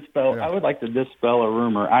like to dispel. I would like to dispel a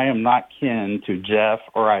rumor. I am not kin to Jeff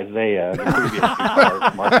or Isaiah. The previous two stars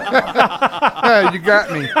from Arkansas. Hey, you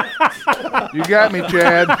got me. You got me,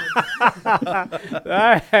 Chad.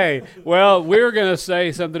 Hey, well, we were going to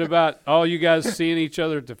say something about all you guys seeing each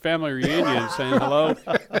other at the family reunion, saying hello,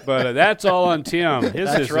 but that's all on Tim. His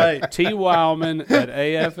That's is right. T. Wildman at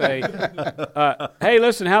AFA. Hey,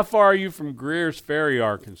 listen, how far are you from Greer's Ferry,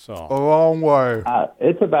 Arkansas? A long way.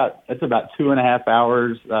 It's about 2.5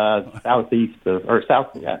 hours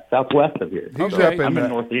southwest of here. He's So up in I'm in the-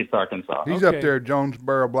 northeast Arkansas. He's up there,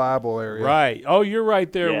 Jonesboro, Blytheville area. Right. Oh, you're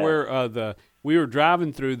right there Yeah. where we were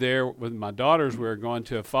driving through there with my daughters. We were going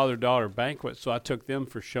to a father-daughter banquet, so I took them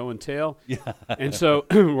for show and tell. Yeah. And so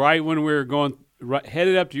right when we were going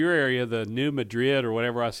headed up to your area, the New Madrid or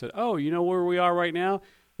whatever, I said, "Oh, you know where we are right now?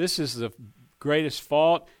 This is the greatest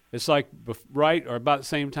fault. It's like right or about the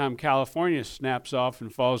same time California snaps off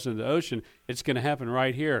and falls into the ocean. It's going to happen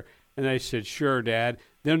right here." And they said, "Sure, Dad."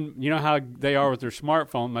 Then you know how they are with their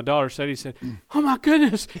smartphone. My daughter said, "He said, oh my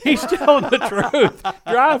goodness, he's telling the truth.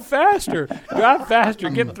 Drive faster,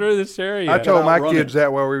 get through this area." I told my kids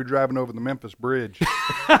that while we were driving over the Memphis Bridge.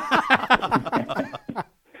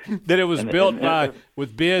 That it was built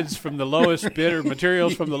with bids from the lowest bidder,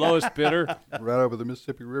 materials from the lowest bidder. Right over the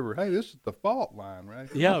Mississippi River. Hey, this is the fault line, right?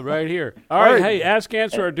 Yeah, right here. All right, hey, ask,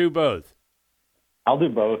 answer, or do both. I'll do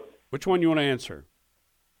both. Which one you want to answer?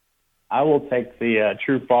 I will take the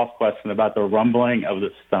true-false question about the rumbling of the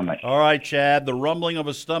stomach. All right, Chad, the rumbling of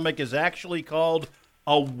a stomach is actually called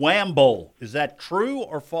a wamble. Is that true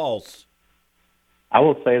or false? I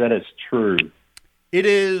will say that it's true. It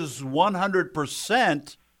is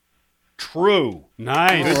 100% true.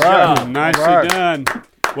 Nice All right. job. Nicely All right. done.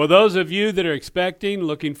 Well, those of you that are expecting,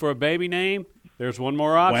 looking for a baby name, there's one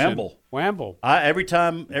more option. Wamble. Every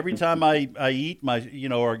time I eat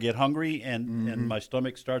or get hungry and my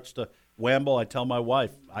stomach starts to wamble, I tell my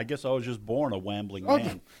wife, I guess I was just born a wambling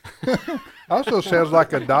man. Also sounds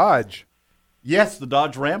like a Dodge. Yes, the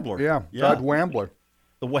Dodge Rambler. Yeah, Dodge Wambler.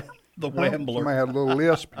 The Wambler. Somebody had a little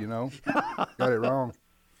lisp, Got it wrong.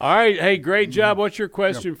 All right. Hey, great job. What's your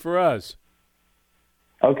question for us?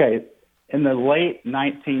 Okay. In the late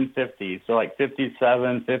 1950s, so like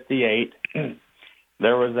 57, 58,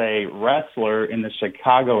 there was a wrestler in the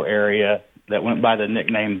Chicago area that went by the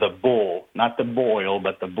nickname The Bull. Not the Boil,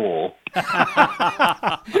 but The Bull.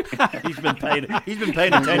 He's been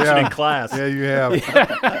paying attention in class. Yeah, you have.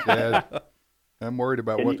 Yeah. I'm worried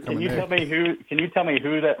about what's coming next. Can you tell me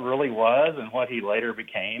who that really was and what he later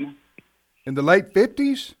became? In the late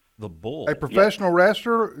 50s? The Bull. A professional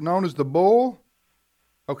wrestler known as The Bull?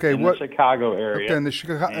 Okay, In the Chicago area. Okay, in the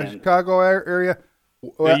Chicago area.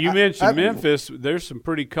 Well, you mentioned Memphis. There's some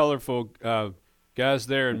pretty colorful guys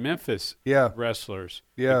there in Memphis. Yeah. Wrestlers.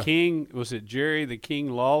 Yeah. The King, was it Jerry the King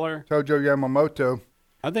Lawler? Tojo Yamamoto.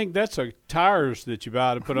 I think that's tires that you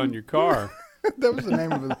buy to put on your car. That was the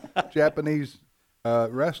name of a Japanese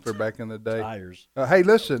wrestler back in the day. Tires. Hey,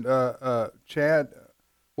 listen, Chad,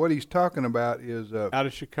 what he's talking about is out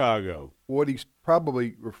of Chicago. What he's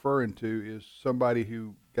probably referring to is somebody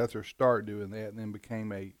who got their start doing that and then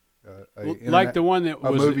became a like the one that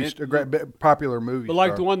was popular movie but like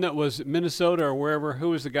star. the one that was Minnesota or wherever.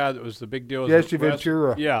 Who was the guy that was the big deal? Jesse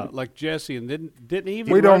Ventura. Yeah, like Jesse, and didn't he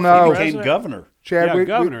even we don't know. He became governor. Chad, yeah,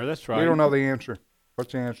 governor. That's right. We don't know the answer.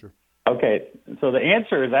 What's the answer? Okay, so the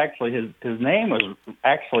answer is actually his name was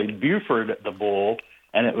actually Buford the Bull,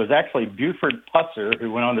 and it was actually Buford Pusser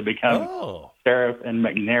who went on to become sheriff in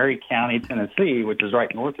McNairy County, Tennessee, which is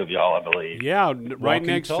right north of y'all, I believe. Yeah, right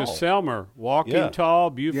next to Selmer. Walking Tall,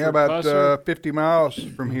 Buford Yeah, about Pusser. 50 miles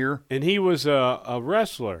from here. And he was a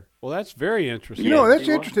wrestler. Well, that's very interesting. You know, that's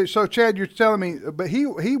interesting. So, Chad, you're telling me, but he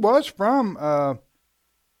was from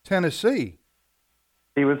Tennessee.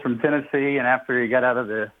 He was from Tennessee, and after he got out of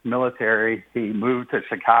the military, he moved to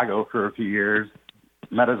Chicago for a few years,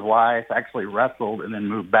 met his wife, actually wrestled, and then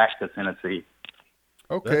moved back to Tennessee.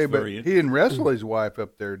 Okay, That's but very he didn't wrestle his wife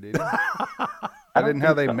up there, did he? I didn't know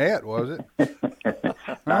how they met, was it?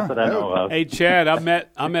 Not that I know of. Hey, Chad, I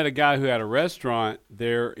met a guy who had a restaurant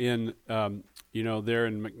there in there in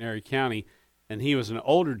McNairy County, and he was an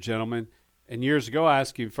older gentleman. And years ago, I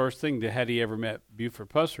asked him first thing, had he ever met Buford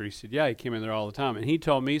Pusser? He said, yeah, he came in there all the time. And he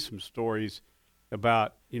told me some stories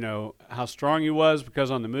about, how strong he was,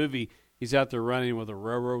 because on the movie, he's out there running with a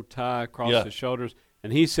railroad tie across his shoulders.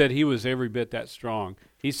 And he said he was every bit that strong.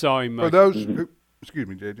 He saw him. For those, excuse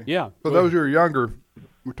me, JJ. Yeah. For those who are younger,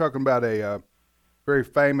 we're talking about a very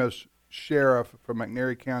famous sheriff from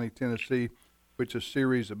McNairy County, Tennessee, which a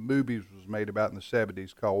series of movies was made about in the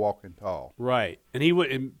 70s called Walking Tall. Right. And he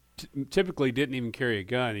would typically didn't even carry a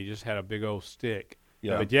gun. He just had a big old stick.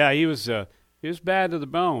 Yeah. But yeah, he was bad to the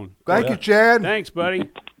bone. Thank you, Chad. Thanks, buddy.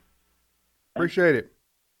 Appreciate it.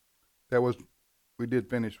 We did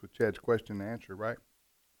finish with Chad's question and answer, right?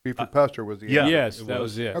 Buford Pusser was the answer. Yes, that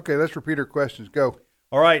was it. Okay, let's repeat our questions. Go.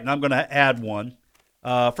 All right, and I'm going to add one.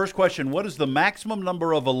 First question, what is the maximum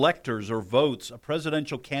number of electors or votes a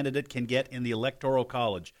presidential candidate can get in the Electoral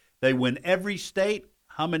College? They win every state.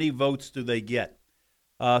 How many votes do they get?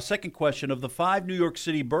 Second question, of the 5 New York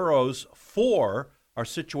City boroughs, 4 are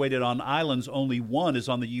situated on islands. Only 1 is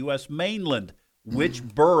on the U.S. mainland. Which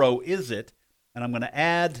borough is it? And I'm going to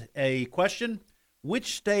add a question.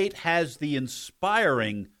 Which state has the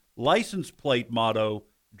inspiring license plate motto,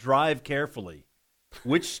 drive carefully?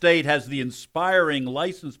 Which state has the inspiring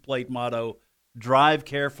license plate motto, drive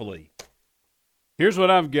carefully? Here's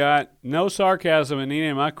what I've got. No sarcasm in any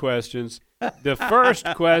of my questions. The first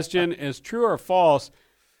question is true or false.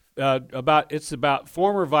 It's about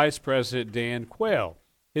former Vice President Dan Quayle.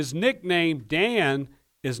 His nickname Dan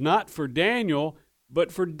is not for Daniel,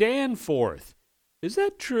 but for Danforth. Is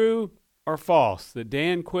that true or false? That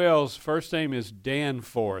Dan Quayle's first name is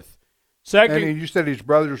Danforth. Second, and you said his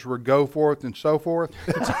brothers were Go Forth and So Forth?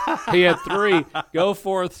 He had 3, Go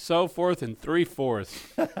Forth, So Forth, and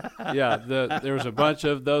 3/4. Yeah, there was a bunch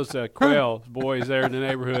of those Quayle boys there in the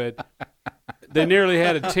neighborhood. They nearly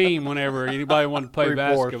had a team whenever anybody wanted to play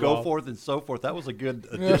basketball. Go Forth and So Forth. That was a good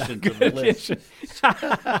addition to the list.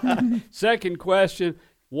 Second question,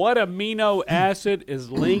 what amino acid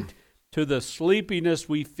is linked to the sleepiness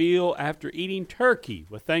we feel after eating turkey?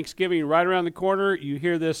 With Thanksgiving right around the corner, you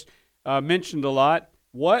hear this mentioned a lot.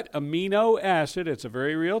 What amino acid, it's a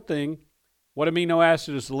very real thing, what amino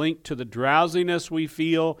acid is linked to the drowsiness we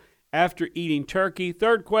feel after eating turkey?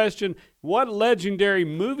 Third question, what legendary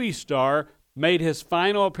movie star made his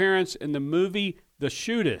final appearance in the movie The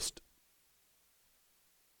Shootist?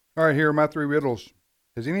 All right, here are my 3 riddles.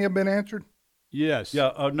 Has any of them been answered? Yes.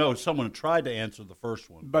 Yeah. No, someone tried to answer the first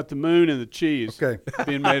one. About the moon and the cheese. Okay.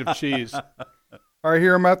 Being made of cheese. All right,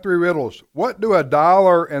 here are my 3 riddles. What do a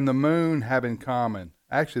dollar and the moon have in common?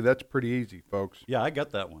 Actually, that's pretty easy, folks. Yeah, I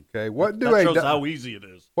got that one. Okay, what do that shows how easy it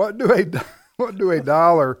is. What do a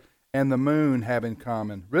dollar and the moon have in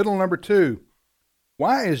common? Riddle number 2.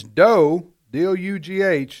 Why is dough,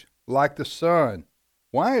 D-O-U-G-H, like the sun?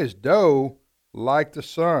 Why is dough like the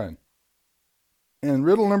sun? And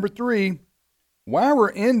riddle number 3. Why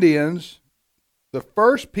were Indians the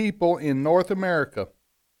first people in North America,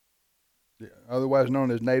 otherwise known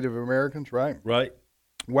as Native Americans, right? Right.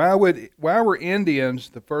 Why were Indians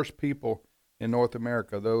the first people in North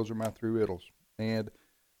America? Those are my 3 riddles. And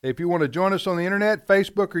if you want to join us on the internet,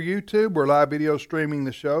 Facebook or YouTube, we're live video streaming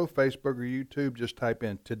the show. Facebook or YouTube, just type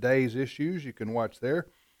in Today's Issues. You can watch there.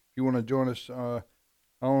 If you want to join us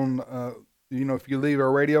if you leave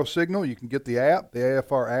our radio signal, you can get the app, the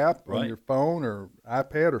AFR app, on your phone or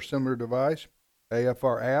iPad or similar device,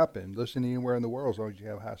 AFR app, and listen anywhere in the world as long as you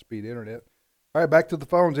have high-speed internet. All right, back to the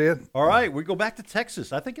phones, Ed. All right, we go back to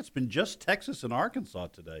Texas. I think it's been just Texas and Arkansas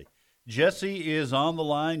today. Jesse is on the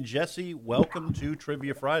line. Jesse, welcome to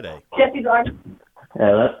Trivia Friday. Jesse's on.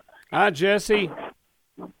 Hello. Hi, Jesse.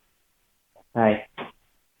 Hi.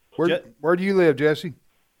 Where do you live, Jesse?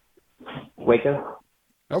 Waco.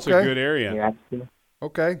 That's okay. a good area. Yeah.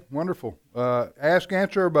 Okay, wonderful. Ask,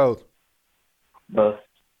 answer, or both? Both.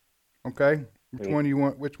 Okay. Which one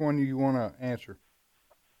do you want to answer?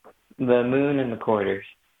 The moon and the quarters.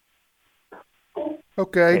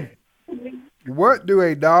 Okay. What do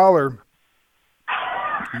a dollar?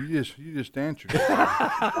 You just answered it.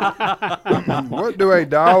 What do a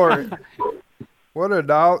dollar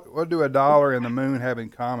and the moon have in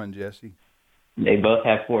common, Jesse? They both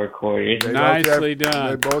have 4 quarters. Nicely done.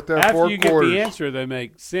 They both have After 4 you quarters. get the answer, they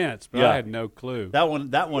make sense, but I had no clue. That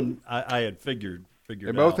one I had figured They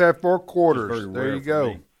out. both have 4 quarters. Very There rare you for go.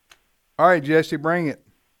 me. All right, Jesse, bring it.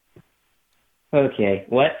 Okay.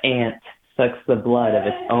 What ant sucks the blood of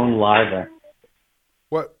its own larva?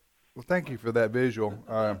 Well, thank you for that visual.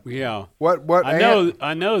 Yeah. What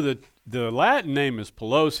I know that the Latin name is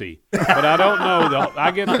Pelosi, but I don't know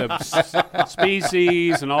I get the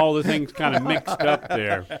species and all the things kind of mixed up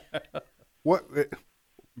there. What,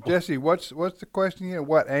 Jesse? What's the question here?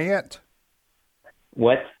 What ant?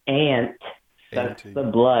 What ant sucks the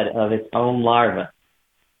blood of its own larva?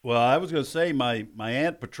 Well, I was going to say my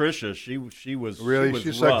Aunt Patricia. She was really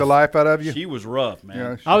she sucked the life out of you. She was rough, man.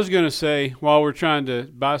 Yeah, I was going to say, while we're trying to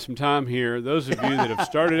buy some time here, those of you that have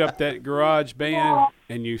started up that garage band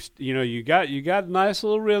and you got a nice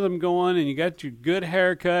little rhythm going and you got your good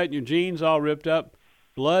haircut and your jeans all ripped up,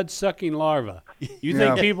 blood sucking larva. You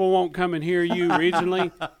think people won't come and hear you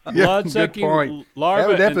regionally? Blood sucking larva. That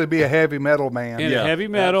would definitely be a heavy metal band. And heavy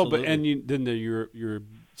metal, then your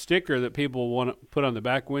sticker that people want to put on the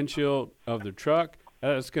back windshield of their truck.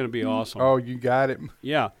 That's going to be awesome. Oh, you got it.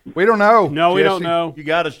 Yeah. We don't know. No, Jesse. we don't know. You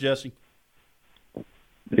got us, Jesse.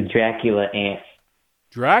 The Dracula ant.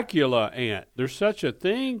 Dracula ant. There's such a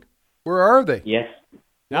thing? Where are they? Yes.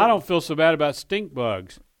 Now I don't feel so bad about stink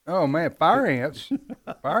bugs. Oh, man, fire ants.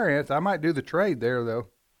 Fire ants. I might do the trade there, though.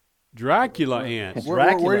 Dracula ants.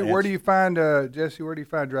 Where do you find, Jesse, where do you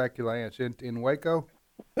find Dracula ants? In Waco?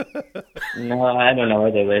 No, I don't know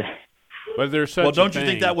where they live. But there's such Well, don't a you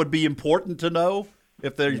think thing. that would be important to know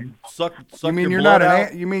if they suck You mean your you're blood not an out?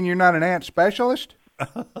 ant? You mean you're not an ant specialist?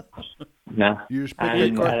 No. You just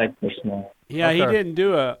I'm not a person. Yeah, he Okay. didn't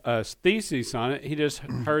do a thesis on it. He just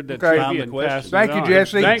heard that Okay. trivia Found the and question. passed it Thank you, on.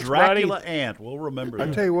 Jesse. Thanks, buddy. Dracula ant. We'll remember I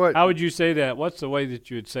that. tell you what. How would you say that? What's the way that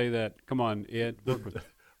you would say that? Come on, Ed. Work with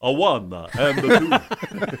A one and a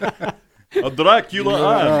two. A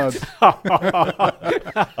Dracula ant.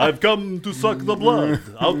 I've come to suck the blood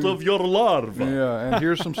out of your larva. Yeah, and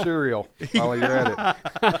here's some cereal while you're at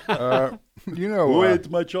it. Wait,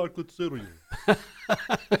 my chocolate cereal.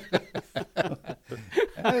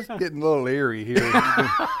 That's getting a little eerie here.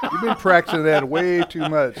 You've been practicing that way too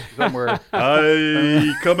much somewhere.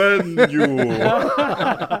 I commend you.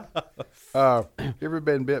 You ever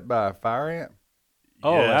been bit by a fire ant?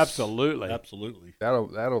 Oh, Yes. absolutely. Absolutely.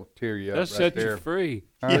 That'll tear you up. That'll right set there. you free.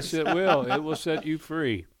 Huh? Yes, it will. It will set you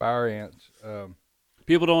free. Fire ants.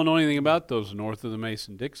 People don't know anything about those north of the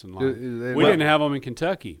Mason-Dixon line. We Well- didn't have them in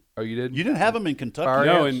Kentucky. Oh, you didn't? You didn't have them in Kentucky? Fire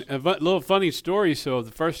No, ants? and a little funny story. So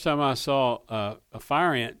the first time I saw a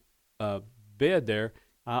fire ant bed there,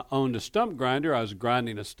 I owned a stump grinder. I was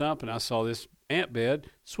grinding a stump, and I saw this ant bed.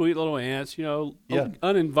 Sweet little ants,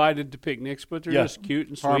 uninvited to picnics, but they're just cute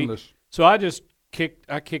and sweet. Harmless. So I just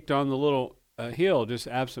kicked on the little hill just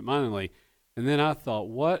absentmindedly. And then I thought,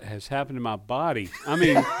 what has happened to my body? I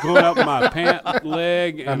mean, going up my pant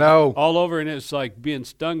leg and I know. all over, and it's like being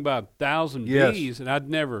stung by 1,000 Yes. bees. And I'd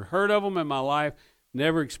never heard of them in my life,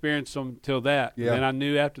 never experienced them till that. Yeah. And then I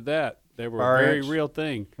knew after that they were Fire a very ants. real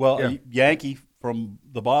thing. Well, Yeah. a Yankee from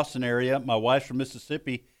the Boston area, my wife's from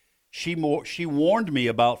Mississippi. She warned me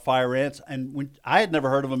about fire ants, and when I had never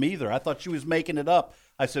heard of them either. I thought she was making it up.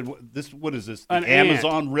 I said, "What is this? The An ant.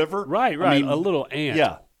 Amazon River?" Right, I mean, a little ant.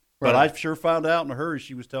 Yeah, but Right. I sure found out in a hurry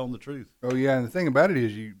she was telling the truth. Oh, yeah, and the thing about it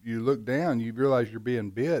is you look down, you realize you're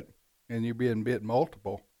being bit, and you're being bit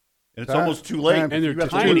multiple. And it's almost too late. And they're You have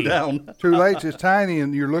to tiny. put it down. Too late, it's tiny,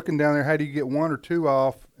 and you're looking down there, how do you get one or two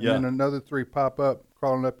off, and Yeah. then another three pop up,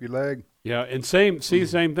 crawling up your leg? Yeah, and same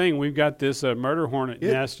thing. We've got this murder hornet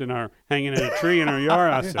nest hanging in a tree in our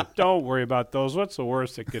yard. I said, don't worry about those. What's the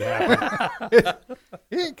worst that could happen?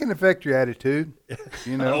 It can affect your attitude,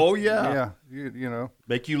 you know. Oh, yeah. Yeah, you know.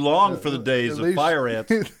 Make you long for the days At of least- fire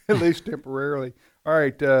ants. At least temporarily. All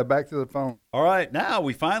right, back to the phone. All right, now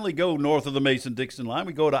we finally go north of the Mason-Dixon line.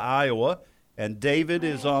 We go to Iowa, and David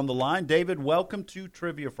is on the line. David, welcome to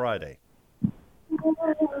Trivia Friday.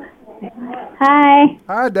 Hi.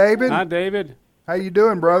 Hi, David. Hi, David. How you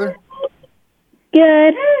doing, brother?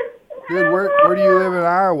 Good. Good. Where do you live in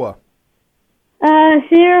Iowa?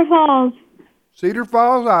 Cedar Falls. Cedar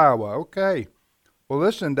Falls, Iowa. Okay. Well,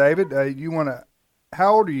 listen, David, you want to,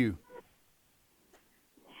 how old are you?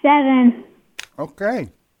 7. Okay.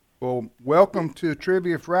 Well, welcome to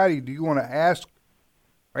Trivia Friday. Do you want to ask,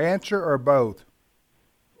 answer, or both?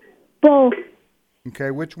 Both.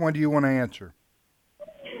 Okay, which one do you want to answer?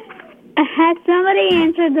 Has somebody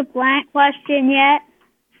answered the plant question yet?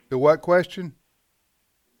 The what question?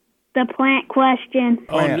 The plant question.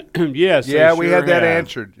 Plant. Oh, yes. they Yeah, we sure had that have.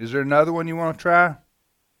 answered. Is there another one you want to try?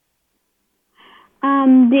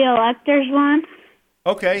 The electors one.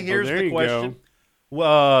 Okay, here's there the you question.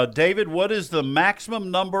 David, what is the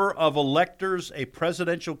maximum number of electors a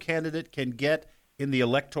presidential candidate can get in the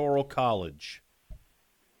Electoral College?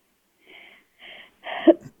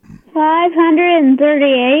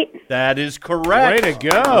 538. That is correct. Way to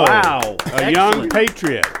go. Wow. A young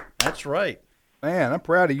patriot. That's right. Man, I'm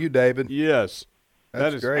proud of you, David. Yes. That's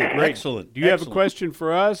That is great. Excellent. Do you have a Excellent. question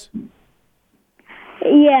for us?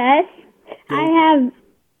 Yes. I have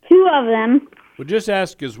two of them. Well, just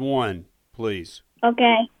ask us one, please.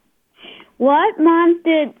 Okay. What month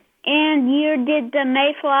and year did the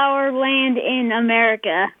Mayflower land in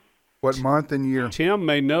America? What month and year? Tim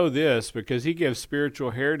may know this because he gives spiritual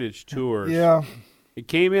heritage tours. Yeah. It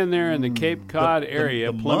came in there in the Cape Cod area,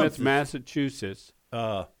 the Plymouth, month is- Massachusetts.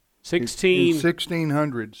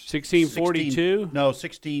 1600s. 1642? No,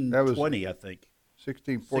 1620, I think.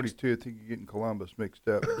 1642. I think you're getting Columbus mixed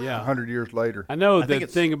up. Yeah. 100 years later. I know I think the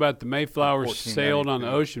it's thing about the Mayflower sailed on the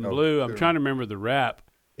 1492. ocean Oh, blue. I'm sure. trying to remember the rap.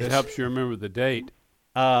 It helps you remember the date.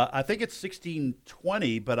 I think it's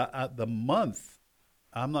 1620, but the month,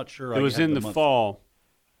 I'm not sure. It was in the month. fall.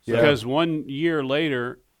 Yeah. Because 1 year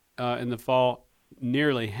later, in the fall,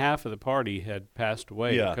 nearly half of the party had passed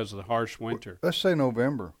away Yeah. because of the harsh winter. Let's say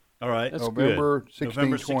November. All right. That's November good. 1620.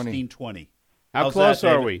 November 1620. How How's close that,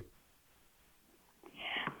 are David? we?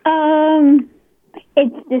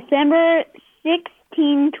 It's December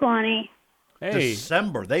 1620. Hey,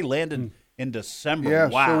 December. They landed in December. Yeah,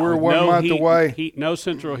 Wow. so we're 1 month heat, away. no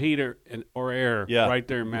central heater or air Yeah. right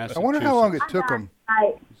there in I Massachusetts. wonder how long it took them.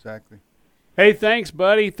 Exactly. Hey, thanks,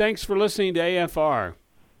 buddy. Thanks for listening to AFR.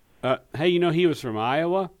 Hey, he was from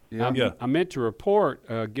Iowa. Yeah. I meant to report,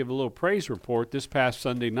 give a little praise report. This past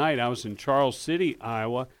Sunday night, I was in Charles City,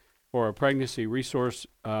 Iowa, for a pregnancy resource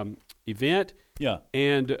event. Yeah.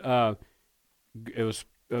 And it was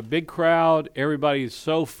a big crowd. Everybody's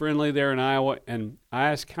so friendly there in Iowa. And I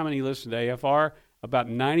asked how many listened to AFR. About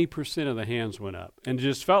 90% of the hands went up. And it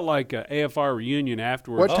just felt like a AFR reunion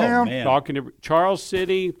afterwards. What town? man. Talking to Charles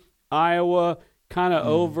City, Iowa, kind of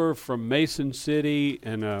over from Mason City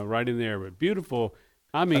and right in there. But beautiful.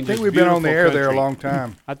 I mean, I think just we've been on the beautiful air there a country. long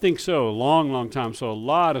time. I think so, a long, long time. So a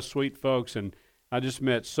lot of sweet folks, and I just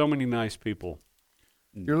met so many nice people.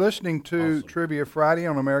 You're listening to Trivia Friday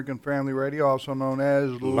on American Family Radio, also known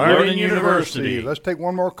as Learning University. Let's take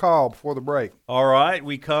one more call before the break. All right.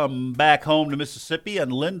 We come back home to Mississippi,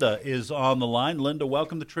 and Linda is on the line. Linda,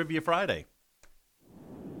 welcome to Trivia Friday.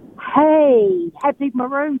 Hey, happy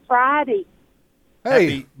Maroon Friday. Hey,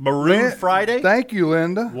 Happy Maroon Friday. Thank you,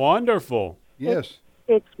 Linda. Wonderful. Yes.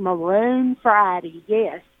 It's Maroon Friday,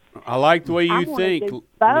 yes. I like the way I you wanna think. do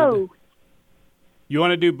both. Linda. You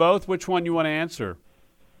want to do both? Which one you want to answer?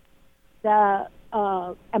 The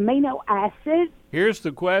amino acid, Here's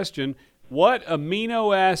the question. What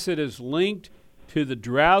amino acid is linked to the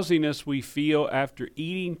drowsiness we feel after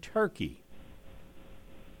eating turkey?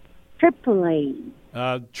 tryptophan.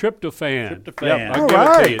 Tryptophan. Tryptophan. Yep, I'll All give it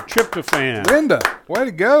right. to you. Tryptophan. Linda, way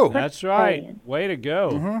to go. That's right. Way to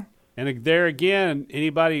go. And there again,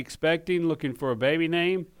 anybody expecting, looking for a baby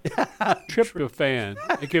name? Tryptophan.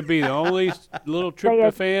 It could be the only little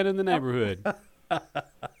tryptophan in the neighborhood. And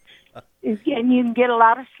you can get a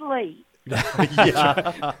lot of sleep.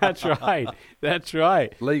 Yeah. That's right. That's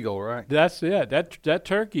right. Legal, right? That's it. That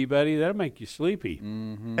turkey, buddy, that'll make you sleepy.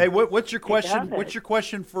 Hey, what's your question? does. What's your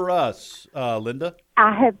question for us, Linda?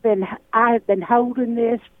 I have been holding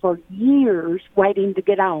this for years, waiting to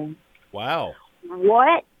get on. Wow.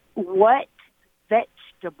 What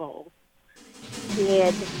vegetable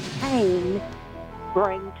did Cain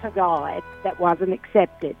bring to God that wasn't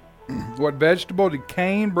accepted? What vegetable did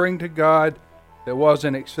Cain bring to God that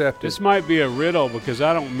wasn't accepted? This might be a riddle because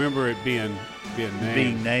I don't remember it being named.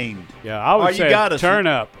 Being named. Yeah, I would Oh, you say got us.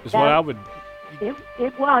 turnip is what I would.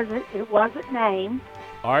 It wasn't named.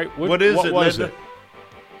 All right, What is it, was Linda? it?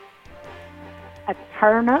 A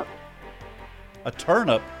turnip. A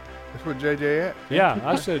turnip. That's what JJ at. Yeah,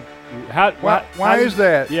 I said. How? Why is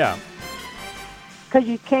that? Yeah. Because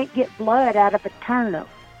you can't get blood out of a turnip.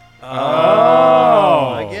 Oh,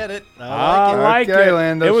 I get it. I like Okay, it.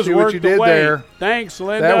 Linda, It was see what worth you the did wait. there. Thanks,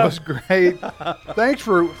 Linda. That was great. thanks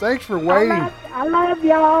for waiting. I love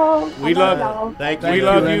y'all. We I love y'all. Thank we you.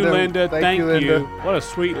 love Linda. you, Linda. Thank you, Thank you. Linda. What a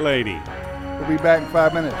sweet lady. We'll be back in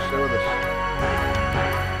 5 minutes. Stay with us.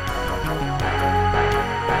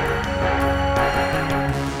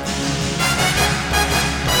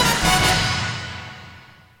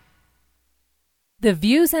 The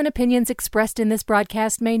views and opinions expressed in this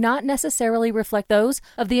broadcast may not necessarily reflect those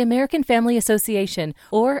of the American Family Association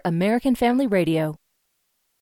or American Family Radio.